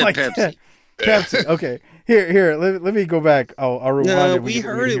he said like Pepsi. That. Pepsi. Okay. Here, let me go back. I'll rewind it. No, we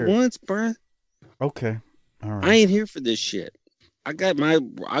heard it once, bruh. Okay. All right. I ain't here for this shit. I got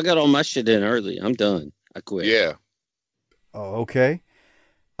all my shit in early. I'm done. I quit. Yeah. Oh, okay.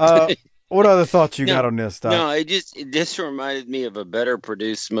 What other thoughts you got on this, Doc? No, it just reminded me of a better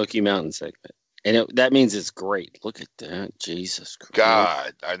produced Smoky Mountain segment. And that means it's great. Look at that. Jesus Christ.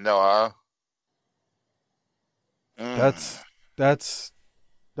 God, I know, huh? That's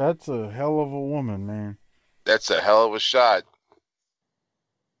a hell of a woman, man. That's a hell of a shot.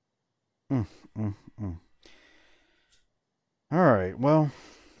 All right, well.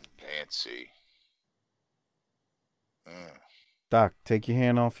 Nancy. Doc, take your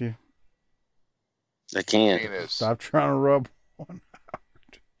hand off you. I can't. Penis. Stop trying to rub one out.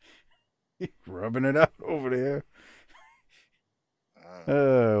 He's rubbing it out over there.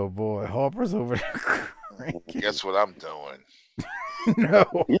 Oh, boy. Harper's over there cranking. Guess what I'm doing? No.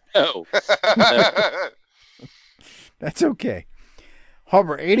 No. That's okay.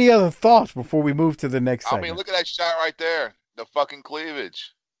 Harper, any other thoughts before we move to the next segment? I mean, look at that shot right there. The fucking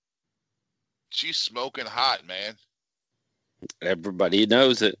cleavage. She's smoking hot, man. Everybody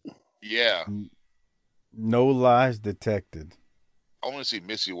knows it. Yeah. No lies detected. I want to see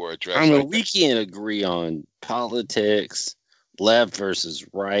Missy wear a dress. I mean, like we can't agree on politics, left versus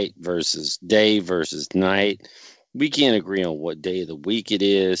right versus day versus night. We can't agree on what day of the week it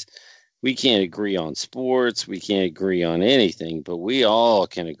is. We can't agree on sports. We can't agree on anything, but we all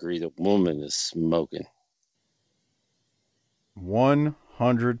can agree that woman is smoking.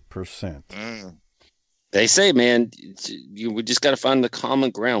 100%. They say, man, we just got to find the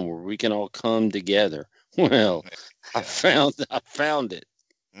common ground where we can all come together. Well, I found it.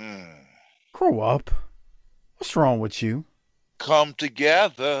 Grow up. What's wrong with you? Come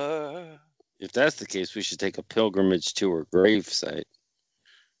together. If that's the case, we should take a pilgrimage to her gravesite.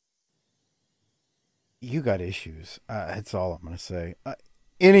 You got issues. That's all I'm going to say.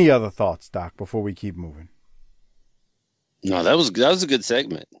 Any other thoughts, Doc, before we keep moving? No, that was a good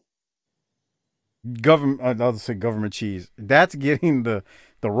segment. I'll say government cheese. That's getting the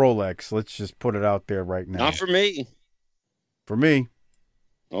Rolex. Let's just put it out there right now. Not for me. For me.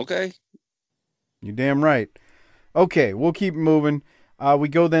 Okay. You're damn right. Okay, we'll keep moving. We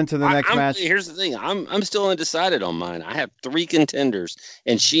go then to the next match. Here's the thing. I'm still undecided on mine. I have 3 contenders,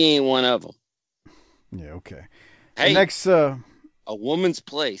 and she ain't one of them. Yeah, okay. Hey, next, a woman's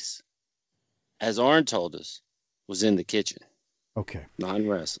place, as Arn told us, was in the kitchen. Okay.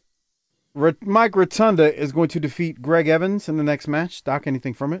 Non-wrestling. Mike Rotunda is going to defeat Greg Evans in the next match. Doc,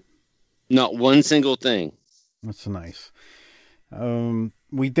 anything from it? Not one single thing. That's nice.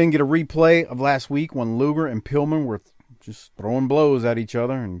 We then get a replay of last week when Luger and Pillman were just throwing blows at each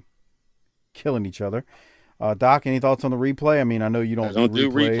other and killing each other. Doc, any thoughts on the replay? I mean, I know you don't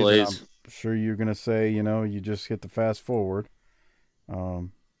do replays. I'm sure you're going to say, you just hit the fast forward. So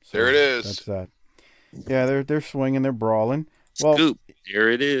there it is. That's that. Yeah, they're swinging, they're brawling. Well, Scoop. There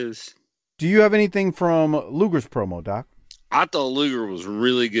it is. Do you have anything from Luger's promo, Doc? I thought Luger was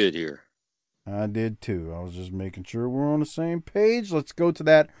really good here. I did too. I was just making sure we're on the same page. Let's go to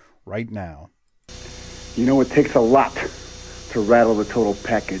that right now. It takes a lot to rattle the total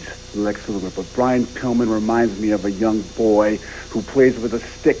package, Lex Luger, but Brian Pillman reminds me of a young boy who plays with a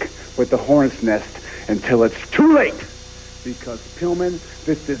stick with the hornet's nest until it's too late. Because Pillman,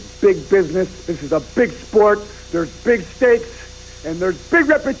 this is big business, this is a big sport, there's big stakes, and there's big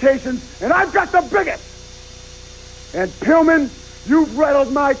reputations, and I've got the biggest. And Pillman, you've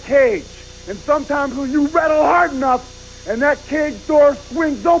rattled my cage. And sometimes when you rattle hard enough and that cage door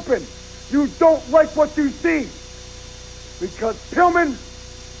swings open, you don't like what you see. Because Pillman,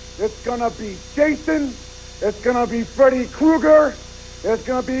 it's gonna be Jason, it's gonna be Freddy Krueger, it's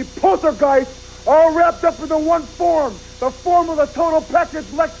gonna be Poltergeist, all wrapped up into one form, the form of the total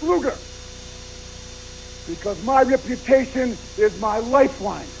package, Lex Luger. Because my reputation is my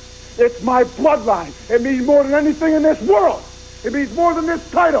lifeline. It's my bloodline. It means more than anything in this world. It means more than this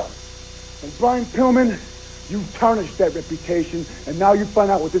title. And Brian Pillman, you tarnished that reputation, and now you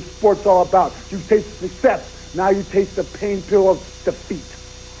find out what this sport's all about. You taste success. Now you taste the pain pill of defeat.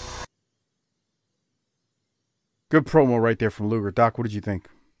 Good promo right there from Luger. Doc, what did you think?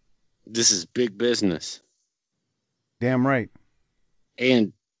 This is big business. Damn right.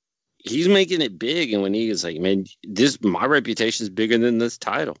 And he's making it big, and when he is like, man, my reputation is bigger than this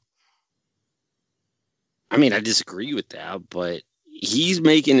title. I mean, I disagree with that, but he's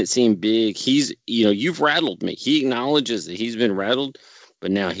making it seem big. You've rattled me. He acknowledges that he's been rattled,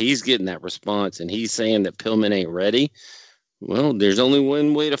 but now he's getting that response, and he's saying that Pillman ain't ready. Well, there's only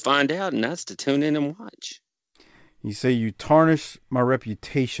one way to find out, and that's to tune in and watch. You say you tarnish my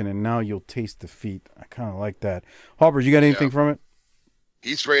reputation, and now you'll taste defeat. I kind of like that. Harper, you got anything from it?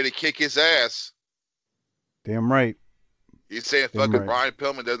 He's ready to kick his ass. Damn right. He's saying fucking Brian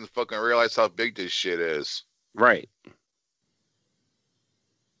Pillman doesn't fucking realize how big this shit is. Right.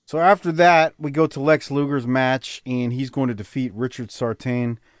 So after that, we go to Lex Luger's match, and he's going to defeat Richard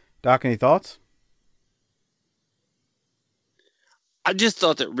Sartain. Doc, any thoughts? I just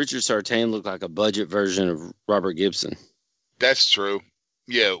thought that Richard Sartain looked like a budget version of Robert Gibson. That's true.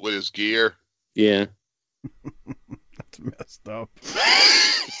 Yeah, with his gear. Yeah. That's messed up.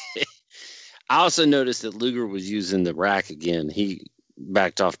 I also noticed that Luger was using the rack again. He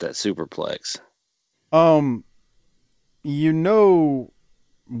backed off that superplex. You know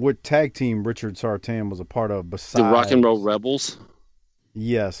what tag team Richard Sartain was a part of besides the Rock and Roll Rebels?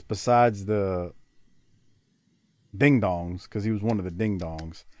 Yes, besides the Ding Dongs, because he was one of the Ding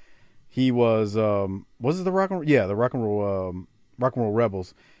Dongs. He was it the Rock and Roll? Yeah, the Rock and Roll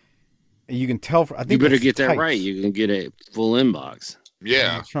Rebels. You can tell. I think you better get that right. You can get a full inbox.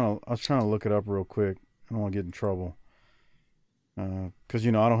 Yeah, I was trying to look it up real quick. I don't want to get in trouble. Because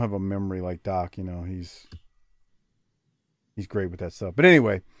I don't have a memory like Doc. He's great with that stuff. But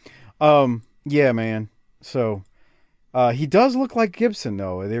anyway, yeah, man. So he does look like Gibson,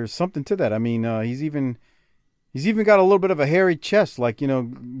 though. There's something to that. I mean, he's even got a little bit of a hairy chest, like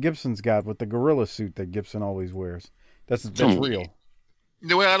Gibson's got with the gorilla suit that Gibson always wears. That's real. You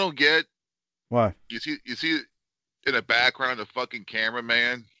know what I don't get? What? You see in the background the fucking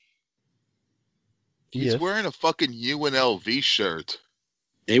cameraman? He's wearing a fucking UNLV shirt.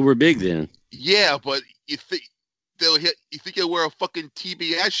 They were big then. Yeah, but you think he'll wear a fucking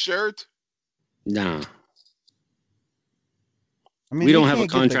TBS shirt? Nah. I mean, we don't have a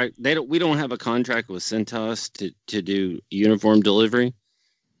contract. We don't have a contract with Cintas to do uniform delivery.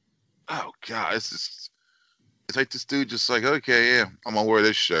 Oh God, it's like this dude just like, okay, yeah, I'm gonna wear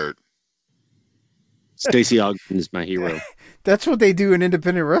this shirt. Stacey Ogden is my hero. That's what they do in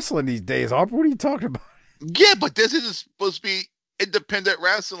independent wrestling these days. Harper, what are you talking about? Yeah, but this is supposed to be independent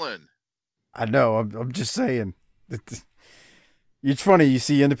wrestling. I know. I'm just saying. It's funny. You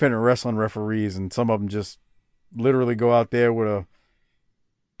see independent wrestling referees, and some of them just literally go out there with a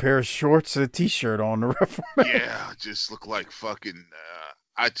pair of shorts and a T-shirt on the referee. Yeah, just look like fucking.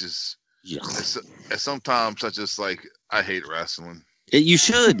 Sometimes I just like I hate wrestling. You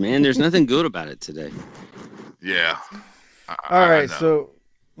should, man. There's nothing good about it today. Yeah. All right, so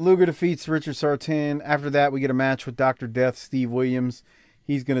Luger defeats Richard Sartain. After that, we get a match with Dr. Death, Steve Williams.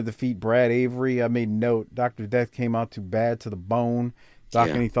 He's going to defeat Brad Avery. I made note. Dr. Death came out too bad to the bone. Doc,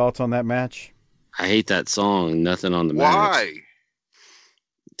 any thoughts on that match? I hate that song. Nothing on the match. Why?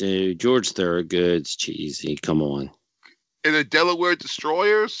 Dude, George Thorogood's cheesy. Come on. And the Delaware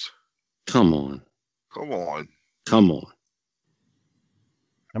Destroyers? Come on. Come on. Come on.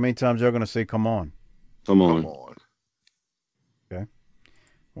 How many times y'all going to say, come on? Come on. Come on. Okay.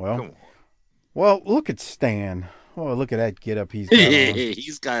 Well, come on. Well, look at Stan. Oh, look at that get up he's got on.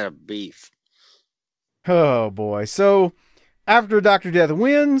 He's got a beef. Oh, boy. So, after Dr. Death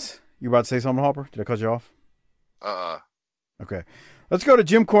wins, you about to say something, Harper? Did I cut you off? Okay. Let's go to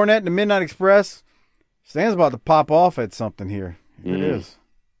Jim Cornette and the Midnight Express. Stan's about to pop off at something here. Here it is.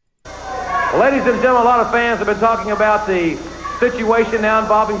 Well, ladies and gentlemen, a lot of fans have been talking about the situation now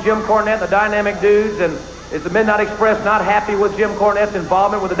involving Jim Cornette, the Dynamic Dudes, and is the Midnight Express not happy with Jim Cornette's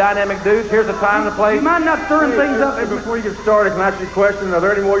involvement with the Dynamic Dudes? Here's the time to play. You mind not stirring things up? Hey, before you get started, can I ask you a question? Are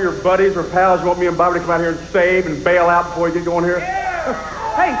there any more of your buddies or pals you want me and Bobby to come out here and save and bail out before you get going here?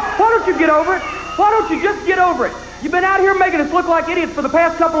 Hey, why don't you get over it? Why don't you just get over it? You've been out here making us look like idiots for the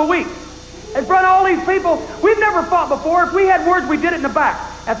past couple of weeks. In front of all these people, we've never fought before. If we had words, we did it in the back.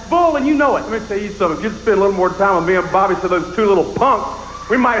 That's bull, and you know it. Let me tell you something. If you'd spend a little more time with me and Bobby to those two little punks,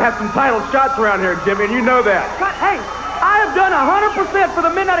 we might have some title shots around here, Jimmy, and you know that. But, hey, I have done 100% for the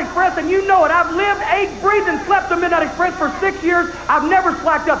Midnight Express, and you know it. I've lived, ate, breathed, and slept the Midnight Express for 6 years. I've never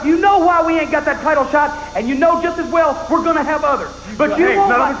slacked up. You know why we ain't got that title shot, and you know just as well we're going to have others. But you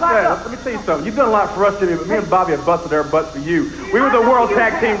won't slack up. Let me tell you something. You've done a lot for us, Jimmy, but me and Bobby have busted our butts for you. We were the World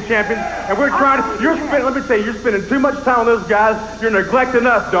Tag Team Champions, and we're trying to... let me tell you, you're spending too much time with those guys. You're neglecting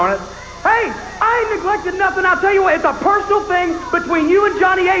us, darn it. Hey, I ain't neglected nothing. I'll tell you what, it's a personal thing between you and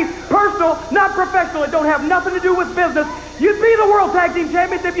Johnny Ace. Personal, not professional. It don't have nothing to do with business. You'd be the World Tag Team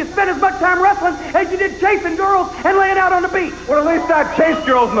Champions if you spent as much time wrestling as you did chasing girls and laying out on the beach. Well, at least I chased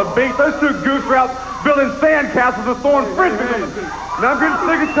girls on the beach. Those two goofs were out building sandcastles and throwing frisbees. Now I'm getting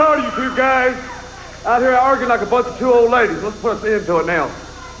sick and tired of you two guys out here arguing like a bunch of two old ladies. Let's put us into it now.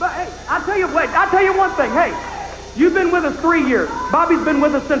 But hey, I'll tell you one thing. Hey, you've been with us 3 years. Bobby's been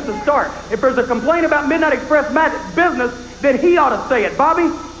with us since the start. If there's a complaint about Midnight Express business, then he ought to say it. Bobby,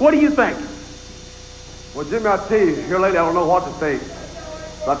 what do you think? Well, Jimmy, I'll tell you, here lately I don't know what to think.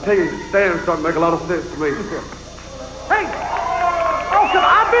 But I'll tell you, Stan's starting to make a lot of sense to me. Hey! Oh, come on.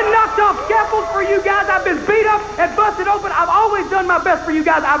 I've been knocked off scaffolds for you guys. I've been beat up and busted open. I've always done my best for you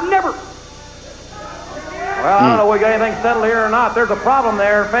guys. I've never... Well, I don't know if we got anything settled here or not. There's a problem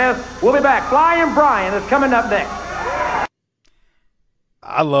there, Fez. We'll be back. Flying Brian is coming up next.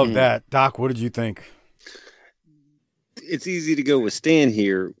 I love that. Doc, what did you think? It's easy to go with Stan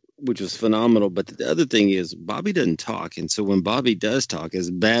here, which was phenomenal. But the other thing is Bobby doesn't talk. And so when Bobby does talk,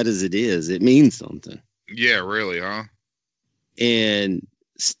 as bad as it is, it means something. Yeah, really, huh? And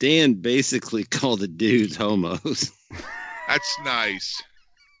Stan basically called the dudes homos. That's nice.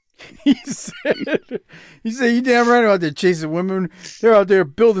 He said, you damn right out there chasing women. They're out there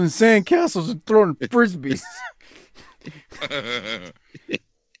building sandcastles and throwing frisbees.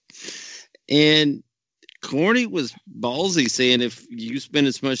 And Corny was ballsy saying if you spend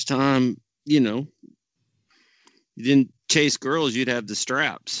as much time, you didn't chase girls, you'd have the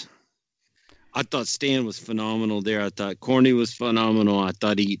straps. I thought Stan was phenomenal there. I thought Corny was phenomenal. I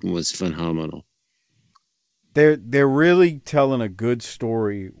thought Eaton was phenomenal. They're really telling a good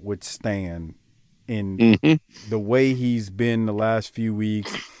story with Stan in the way he's been the last few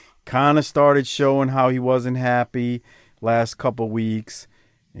weeks. Kind of started showing how he wasn't happy last couple weeks,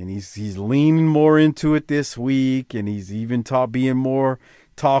 and he's leaning more into it this week, and he's even being more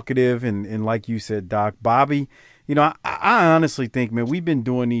talkative. And like you said, Doc, Bobby, I honestly think, man, we've been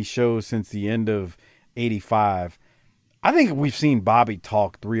doing these shows since the end of '85. I think we've seen Bobby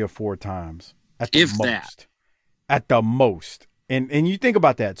talk 3 or 4 times at the most. At the most. And you think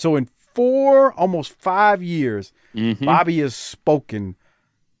about that. So in almost 5 years, Bobby has spoken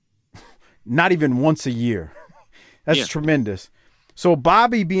not even once a year. That's tremendous. So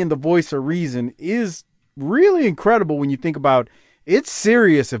Bobby being the voice of reason is really incredible when you think about it's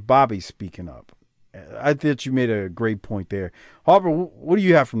serious if Bobby's speaking up. I thought you made a great point there. Harper, what do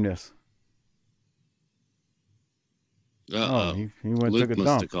you have from this? He went and Luke took a must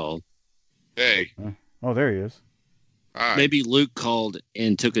dump. have called. Hey. Oh, there he is. Right. Maybe Luke called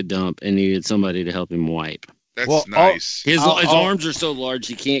and took a dump and needed somebody to help him wipe. That's nice. His arms are so large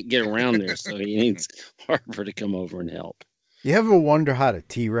he can't get around there, so he needs Harper to come over and help. You ever wonder how the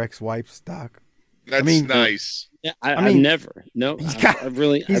T-Rex wipes, Doc? That's nice. Yeah, I've never. No, I've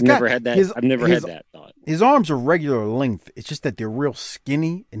never had that. I've never had that thought. His arms are regular length. It's just that they're real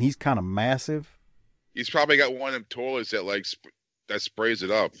skinny, and he's kind of massive. He's probably got one of them toilets that that sprays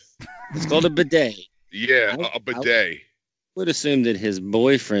it up. It's called a bidet. Yeah, a bidet. I would assume that his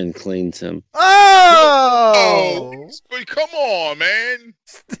boyfriend cleans him. Oh! Come on, man.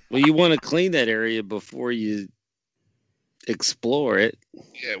 Well, you want to clean that area before you explore it.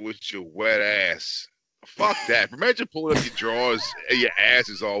 Yeah, with your wet ass. Fuck that. Imagine pulling up your drawers and your ass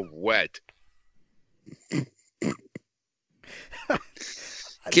is all wet.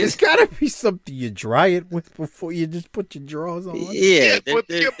 There's got to be something you dry it with before you just put your drawers on. Yeah, but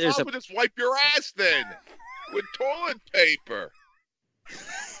just wipe your ass then with toilet paper.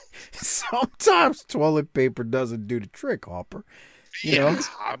 Sometimes toilet paper doesn't do the trick, Harper. You know?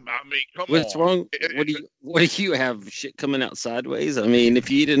 I mean, come on. What's wrong? What do you have? Shit coming out sideways? I mean,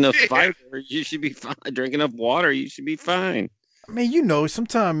 if you eat enough fiber, you should be fine. Drink enough water, you should be fine. I mean,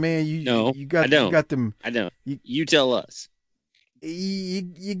 sometimes, man, you got them. I don't. You tell us.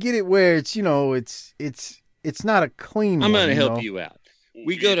 You get it where it's it's not a clean. I'm gonna help you out.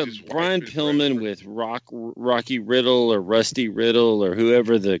 We go to Brian Pillman with Rocky Riddle or Rusty Riddle or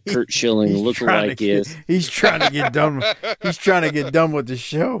whoever the Kurt Schilling lookalike is. He's trying to get done. He's trying to get done with the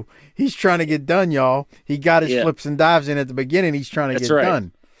show. He's trying to get done, y'all. He got his flips and dives in at the beginning. He's trying to get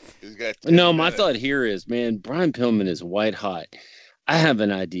done. No, my thought here is, man, Brian Pillman is white hot. I have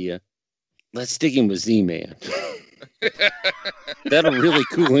an idea. Let's stick him with Z-Man. That'll really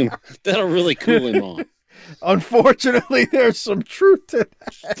cool him. That'll really cool him on. Unfortunately, there's some truth to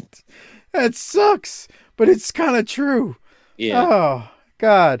that. That sucks, but it's kind of true. Yeah. Oh,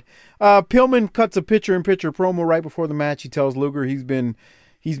 God. Pillman cuts a picture-in-picture promo right before the match. He tells Luger he's been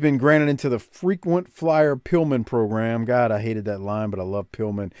granted into the frequent flyer Pillman program. God, I hated that line, but I love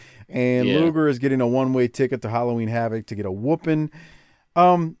Pillman. And Luger is getting a one-way ticket to Halloween Havoc to get a whooping.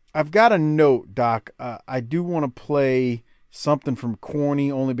 I've got a note, Doc. I do want to play something from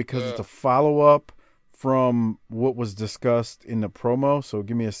Corny only because it's a follow-up from what was discussed in the promo. So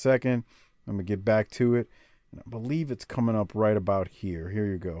give me a second. I'm going to get back to it. I believe it's coming up right about here. Here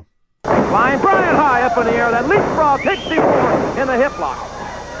you go. Flying Brian high up in the air. That leapfrog takes him forward in the hip lock.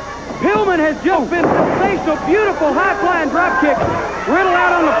 Pillman has just been sensational, beautiful high-flying drop kick. Riddle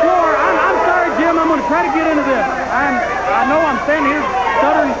out on the floor. I'm sorry, Jim. I'm going to try to get into this. I know I'm standing here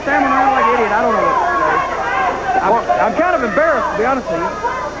stuttering, stammering around like an idiot. I don't know what to say. I'm kind of embarrassed, to be honest with you.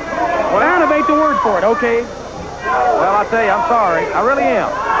 Well, I ain't the word for it, okay? Well, I tell you, I'm sorry. I really am.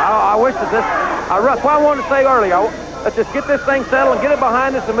 I wish that this... That's why I wanted to say earlier, let's just get this thing settled and get it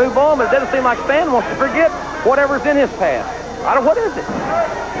behind us and move on. But it doesn't seem like Stan wants to forget whatever's in his past. What is it?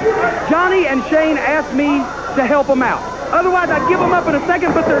 Johnny and Shane asked me to help them out. Otherwise, I'd give them up in a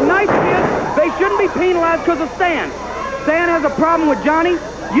second, but they're nice kids. They shouldn't be penalized because of Stan. Stan has a problem with Johnny.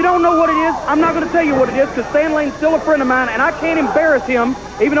 You don't know what it is. I'm not going to tell you what it is because Stan Lane's still a friend of mine, and I can't embarrass him,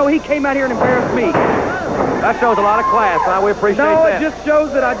 even though he came out here and embarrassed me. That shows a lot of class. We appreciate that. No, it just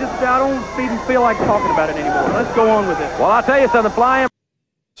shows that I don't even feel like talking about it anymore. Let's go on with it. Well, I'll tell you something, Flying.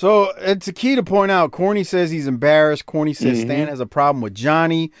 So it's a key to point out, Corny says he's embarrassed. Corny says Stan has a problem with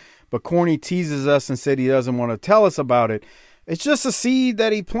Johnny, but Corny teases us and said he doesn't want to tell us about it. It's just a seed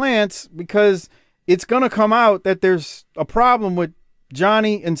that he plants because it's going to come out that there's a problem with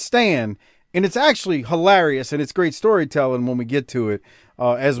Johnny and Stan, and it's actually hilarious, and it's great storytelling when we get to it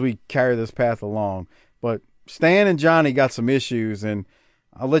as we carry this path along. But Stan and Johnny got some issues, and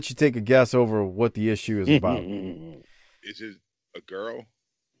I'll let you take a guess over what the issue is about. Is it a girl?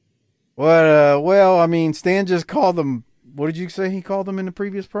 Well, I mean, Stan just called them. What did you say he called them in the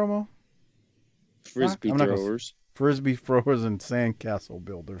previous promo? Frisbee throwers. Frisbee throwers and sandcastle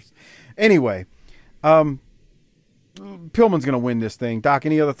builders. Anyway, Pillman's going to win this thing. Doc,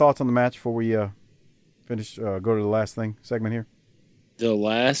 any other thoughts on the match before we finish? Go to the last segment here. The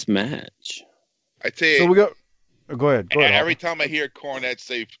last match. I tell you. So we go. Go ahead. Every time I hear Cornette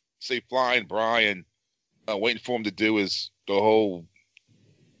say Flying Brian, waiting for him to do the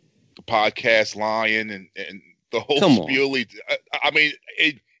podcast Lion and the whole spiel. I mean,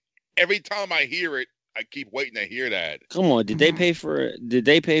 every time I hear it, I keep waiting to hear that. Come on, did they pay for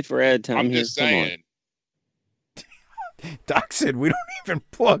ad time? I'm just saying. Doc said we don't even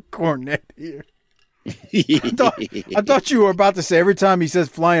plug Cornette here. I thought you were about to say every time he says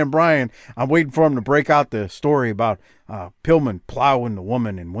Flying Brian, I'm waiting for him to break out the story about Pillman plowing the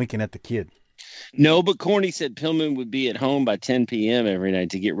woman and winking at the kid. No, but Corny said Pillman would be at home by 10 p.m. every night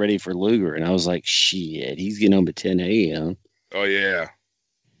to get ready for Luger. And I was like, shit, he's getting home at 10 a.m. Oh, yeah.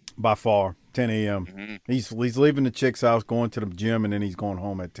 By far, 10 a.m. Mm-hmm. He's leaving the chick's house, going to the gym, and then he's going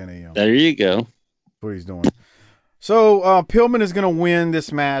home at 10 a.m. There you go. That's what he's doing. So Pillman is going to win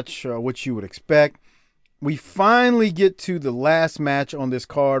this match, which you would expect. We finally get to the last match on this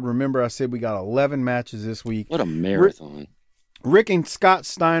card. Remember, I said we got 11 matches this week. What a marathon. Rick and Scott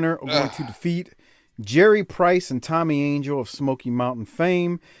Steiner are going to defeat Jerry Price and Tommy Angel of Smoky Mountain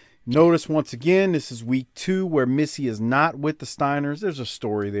fame. Notice once again, this is week 2 where Missy is not with the Steiners. There's a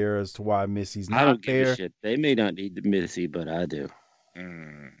story there as to why Missy's not there. I don't give a shit. They may not need the Missy, but I do.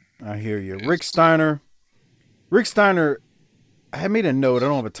 I hear you. Rick Steiner, I made a note. I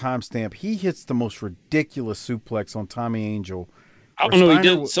don't have a timestamp. He hits the most ridiculous suplex on Tommy Angel. I don't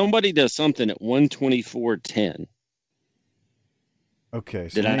know. Somebody does something at 124.10. Okay.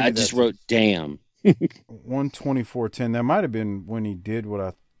 So I just wrote, damn. 124.10. That might have been when he did what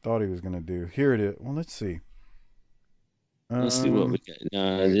I thought he was going to do. Here it is. Well, let's see. Let's see what we got.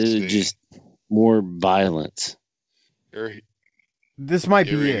 No, this is just more violence. This might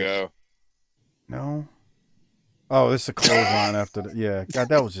be it. Go. No. Oh, this is a clothesline after the. Yeah. God,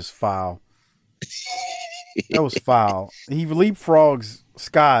 that was just foul. That was foul. He leapfrogs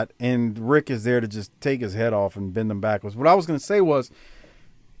Scott, and Rick is there to just take his head off and bend him backwards. What I was going to say was,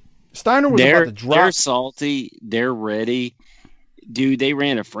 Steiner was about to drop. They're salty. They're ready. Dude, they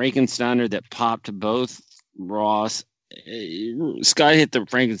ran a Frankensteiner that popped both Ross. Scott hit the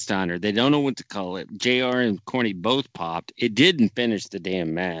Frankensteiner. They don't know what to call it. JR and Corny both popped. It didn't finish the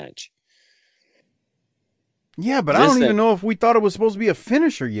damn match. Yeah, but I don't even know if we thought it was supposed to be a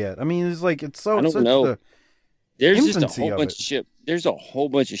finisher yet. I mean, it's like it's so. I don't know. There's just a whole bunch of shit. There's a whole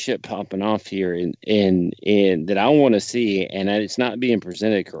bunch of shit popping off here, and that I want to see, and it's not being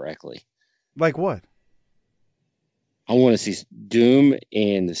presented correctly. Like what? I want to see Doom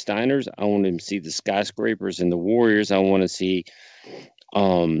and the Steiners. I want to see the Skyscrapers and the Warriors. I want to see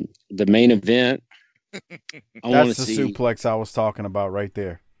the main event. That's the suplex I was talking about right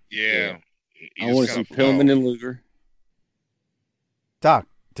there. Yeah. I want to see Pillman and Luger. Doc,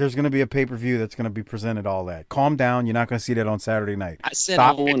 there's going to be a pay-per-view that's going to be presented all that. Calm down. You're not going to see that on Saturday night. I said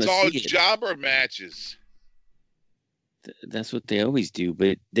I want to see it. It's all jobber matches. That's what they always do,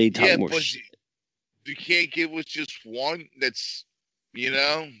 but they talk more shit. You can't give us just one that's,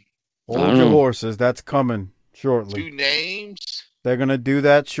 Hold your horses. That's coming shortly. 2 names? They're going to do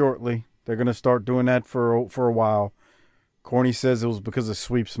that shortly. They're going to start doing that for a while. Corny says it was because of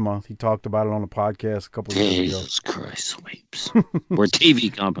Sweeps Month. He talked about it on a podcast a couple of years ago. Jesus Christ, Sweeps. We're a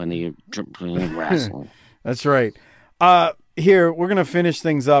TV company wrestling. That's right. Here, we're going to finish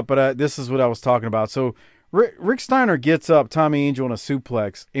things up, but this is what I was talking about. So Rick Steiner gets up Tommy Angel in a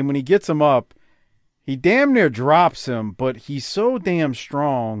suplex, and when he gets him up, he damn near drops him, but he's so damn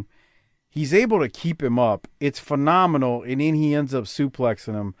strong, he's able to keep him up. It's phenomenal, and then he ends up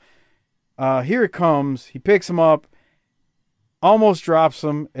suplexing him. Here it comes. He picks him up. almost drops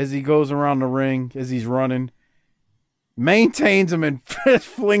him as he goes around the ring as he's running, maintains him and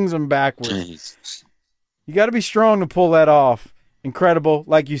flings him backwards. Jeez. You got to be strong to pull that off. Incredible.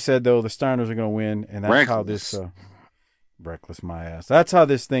 Like you said, though, the Steiners are going to win, and that's how this reckless my ass. That's how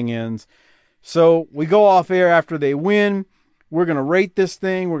this thing ends. So we go off air after they win. We're going to rate this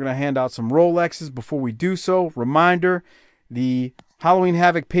thing. We're going to hand out some Rolexes before we do so. Reminder, the Halloween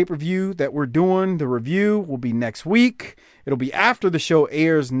Havoc pay-per-view that we're doing, the review, will be next week. It'll be after the show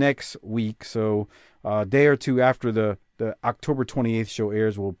airs next week. So a day or two after the October 28th show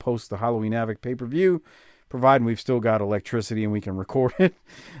airs, we'll post the Halloween Havoc pay-per-view, providing we've still got electricity and we can record it.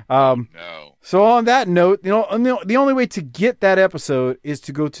 No. So on that note, the only way to get that episode is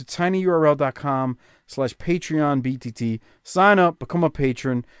to go to tinyurl.com/PatreonBTT, sign up, become a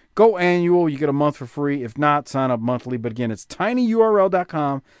patron, go annual, you get a month for free. If not, sign up monthly. But again, it's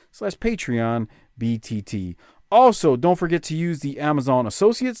tinyurl.com/PatreonBTT. Also, don't forget to use the Amazon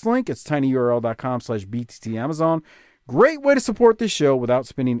Associates link. It's tinyurl.com/BTTAmazon. Great way to support this show without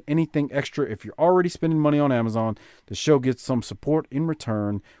spending anything extra. If you're already spending money on Amazon, the show gets some support in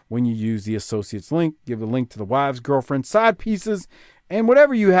return when you use the Associates link. Give a link to the wives, girlfriends, side pieces, and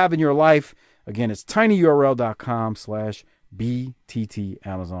whatever you have in your life. Again, it's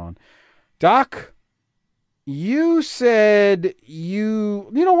tinyurl.com/BTTAmazon. Doc, you said you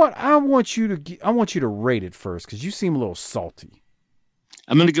know what? I want you to rate it first because you seem a little salty.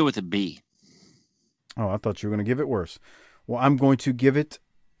 I'm going to go with a B. Oh, I thought you were going to give it worse. Well, I'm going to give it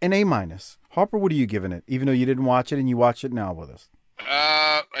an A-. Harper, what are you giving it? Even though you didn't watch it and you watch it now with us.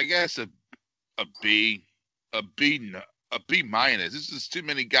 I guess a B. A B minus. This is too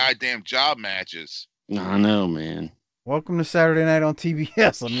many goddamn job matches. I know, man. Welcome to Saturday Night on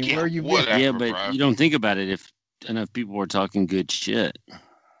TBS. I mean, where you been? Yeah, but you don't think about it if enough people were talking good shit.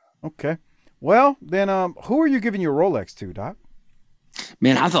 Okay. Well, then who are you giving your Rolex to, Doc?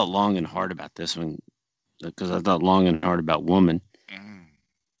 Man, I thought long and hard about this one because I thought long and hard about Woman.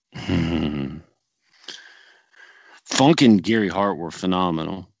 Funk and Gary Hart were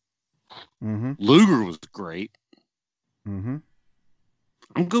phenomenal. Mm-hmm. Luger was great. Mm-hmm.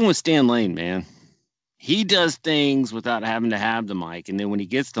 I'm going with Stan Lane, man. He does things without having to have the mic, and then when he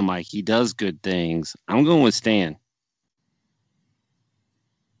gets the mic, he does good things. I'm going with Stan.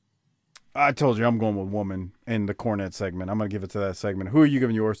 I told you I'm going with Woman in the Cornette segment. I'm going to give it to that segment. Who are you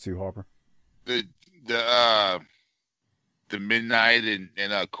giving yours to, Harper? The Midnight and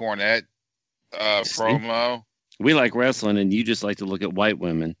Cornette promo. We like wrestling, and you just like to look at white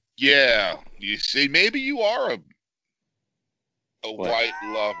women. Yeah, you see, maybe you are a white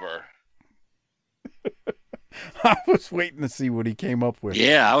lover. I was waiting to see what he came up with.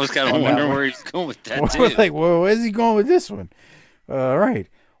 Yeah, I was kind of wondering where he's going with that, too. Like, well, where's he going with this one? All right.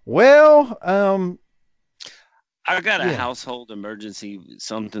 Well, I got a household emergency.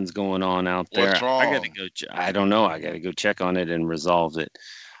 Something's going on out there. What's wrong? I got to go. I don't know. I got to go check on it and resolve it.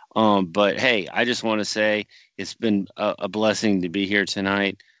 But hey, I just want to say it's been a blessing to be here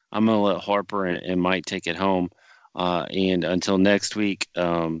tonight. I'm going to let Harper and Mike take it home. And until next week,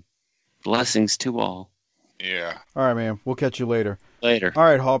 blessings to all. Yeah. All right, man. We'll catch you later. Later. All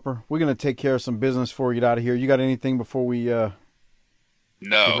right, Harper. We're going to take care of some business before we get out of here. You got anything before we no,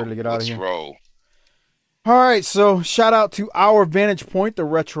 get ready to get out let's of here? roll. All right, so shout out to Our Vantage Point, the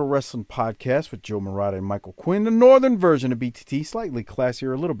Retro Wrestling Podcast with Joe Murata and Michael Quinn, the northern version of BTT, slightly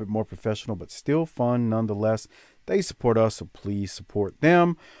classier, a little bit more professional, but still fun nonetheless. They support us, so please support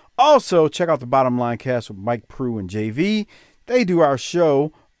them. Also, check out the Bottom Line Cast with Mike Prue and JV. They do our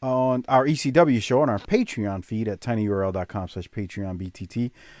show on our ECW show on our Patreon feed at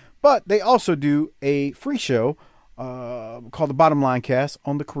tinyurl.com/PatreonBTT. But they also do a free show called the Bottom Line Cast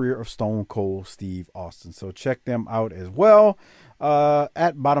on the career of Stone Cold Steve Austin. So check them out as well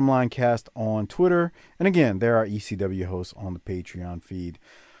at Bottom Line Cast on Twitter. And again, they're our ECW hosts on the Patreon feed.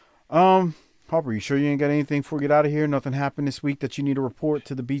 Harper, you sure you ain't got anything before we get out of here? Nothing happened this week that you need to report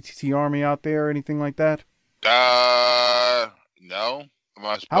to the BTT Army out there or anything like that? No. Am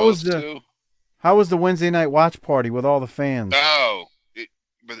I supposed to? How was the Wednesday night watch party with all the fans? No.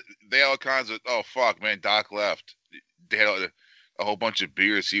 But they had all kinds of, oh, fuck, man, Doc left. They had a whole bunch of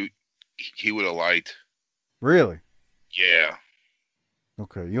beers he would have liked. Really? Yeah.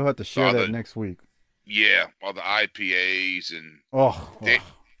 Okay, you'll have to share that next week. Yeah, all the IPAs and...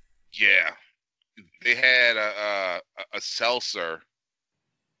 Yeah. They had a seltzer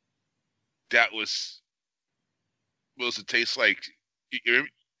that was supposed to taste like... You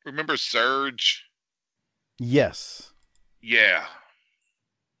remember Surge? Yes. Yeah.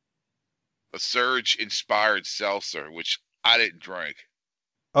 A Surge-inspired seltzer, which I didn't drink.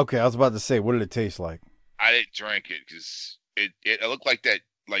 Okay, I was about to say, what did it taste like? I didn't drink it because it looked like that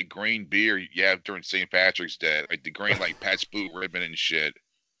like green beer you have during St. Patrick's Day, like the green like Pat's Blue Ribbon and shit.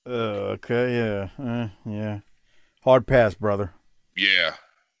 Okay, yeah. Hard pass, brother. Yeah.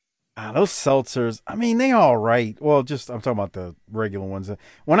 Those seltzers, I mean, they all right. Well, I'm talking about the regular ones.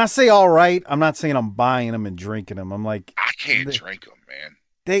 When I say all right, I'm not saying I'm buying them and drinking them. I'm like, I can't drink them, man.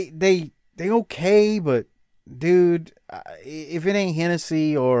 They okay, but dude, if it ain't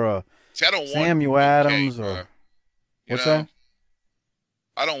Hennessy or Samuel Adams or what's that?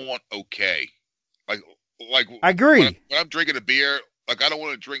 I don't want okay. Like I agree. When I'm drinking a beer, like I don't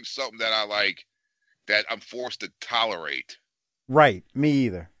want to drink something that I like that I'm forced to tolerate. Right, me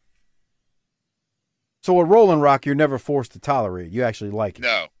either. So a Rolling Rock, you're never forced to tolerate. You actually like it.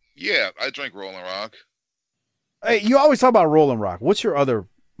 No. Yeah, I drink Rolling Rock. Hey, you always talk about Rolling Rock. What's your other?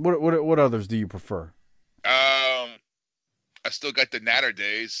 What others do you prefer? I still got the Natter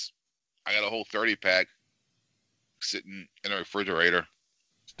Days. I got a whole 30-pack sitting in the refrigerator.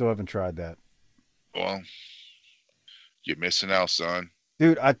 Still haven't tried that. Well, you're missing out, son.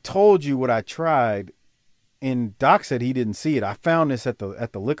 Dude, I told you what I tried, and Doc said he didn't see it. I found this at the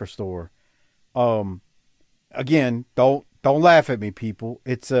liquor store. Again, don't laugh at me, people.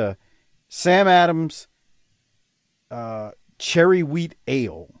 It's a Sam Adams cherry wheat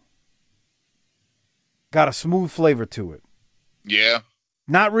ale. Got a smooth flavor to it. Yeah.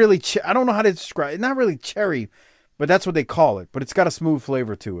 Not really. I don't know how to describe it. Not really cherry, but that's what they call it. But it's got a smooth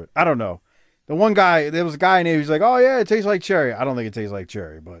flavor to it. I don't know. The one guy, there was a guy in there who's like, "Oh yeah, it tastes like cherry." I don't think it tastes like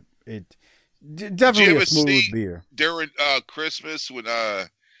cherry, but it definitely a smooth beer. During Christmas when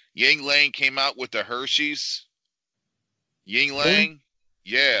Ying Lang came out with the Hershey's. Ying Lang,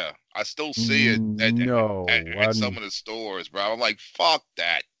 yeah, I still see it at some of the stores, bro. I'm like, fuck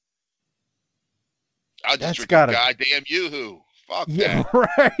that. I'll just drink a goddamn Yoo-hoo. Fuck that.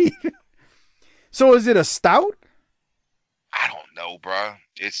 Right. So is it a stout? I don't know, bro.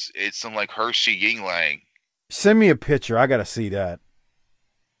 It's some like Hershey Ying Lang. Send me a picture. I gotta see that.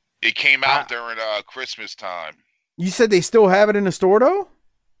 It came out during Christmas time. You said they still have it in the store though?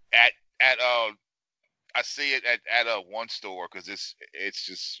 I see it at one store because it's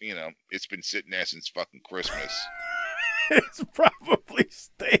just it's been sitting there since fucking Christmas. It's probably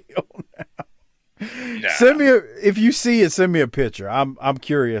stale now. Nah. If you see it, send me a picture. I'm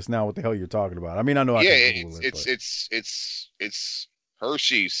curious now what the hell you're talking about. I mean, I know I can Google it's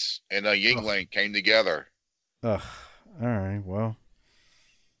Hershey's and Ying Lang came together. Ugh. All right. Well,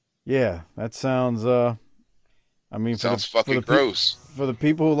 yeah, that sounds. I mean, sounds fucking gross. For the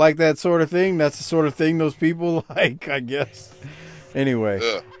people who like that sort of thing, that's the sort of thing those people like, I guess. Anyway.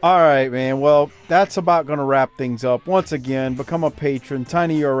 Ugh. All right, man. Well, that's about going to wrap things up. Once again, become a patron,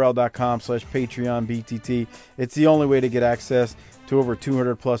 tinyurl.com/PatreonBTT. It's the only way to get access to over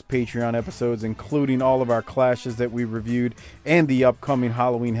 200 plus Patreon episodes, including all of our clashes that we reviewed and the upcoming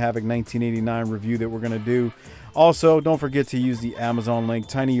Halloween Havoc 1989 review that we're going to do. Also, don't forget to use the Amazon link,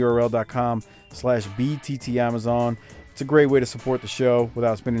 tinyurl.com/BTT Amazon. It's a great way to support the show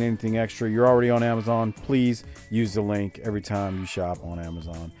without spending anything extra. You're already on Amazon. Please use the link every time you shop on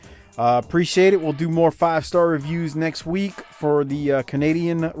Amazon. Appreciate it. We'll do more 5-star reviews next week for the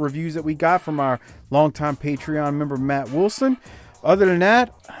Canadian reviews that we got from our longtime Patreon member, Matt Wilson. Other than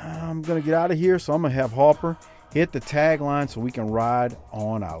that, I'm going to get out of here, so I'm going to have Harper hit the tagline so we can ride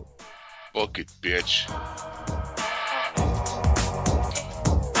on out. Book it, bitch.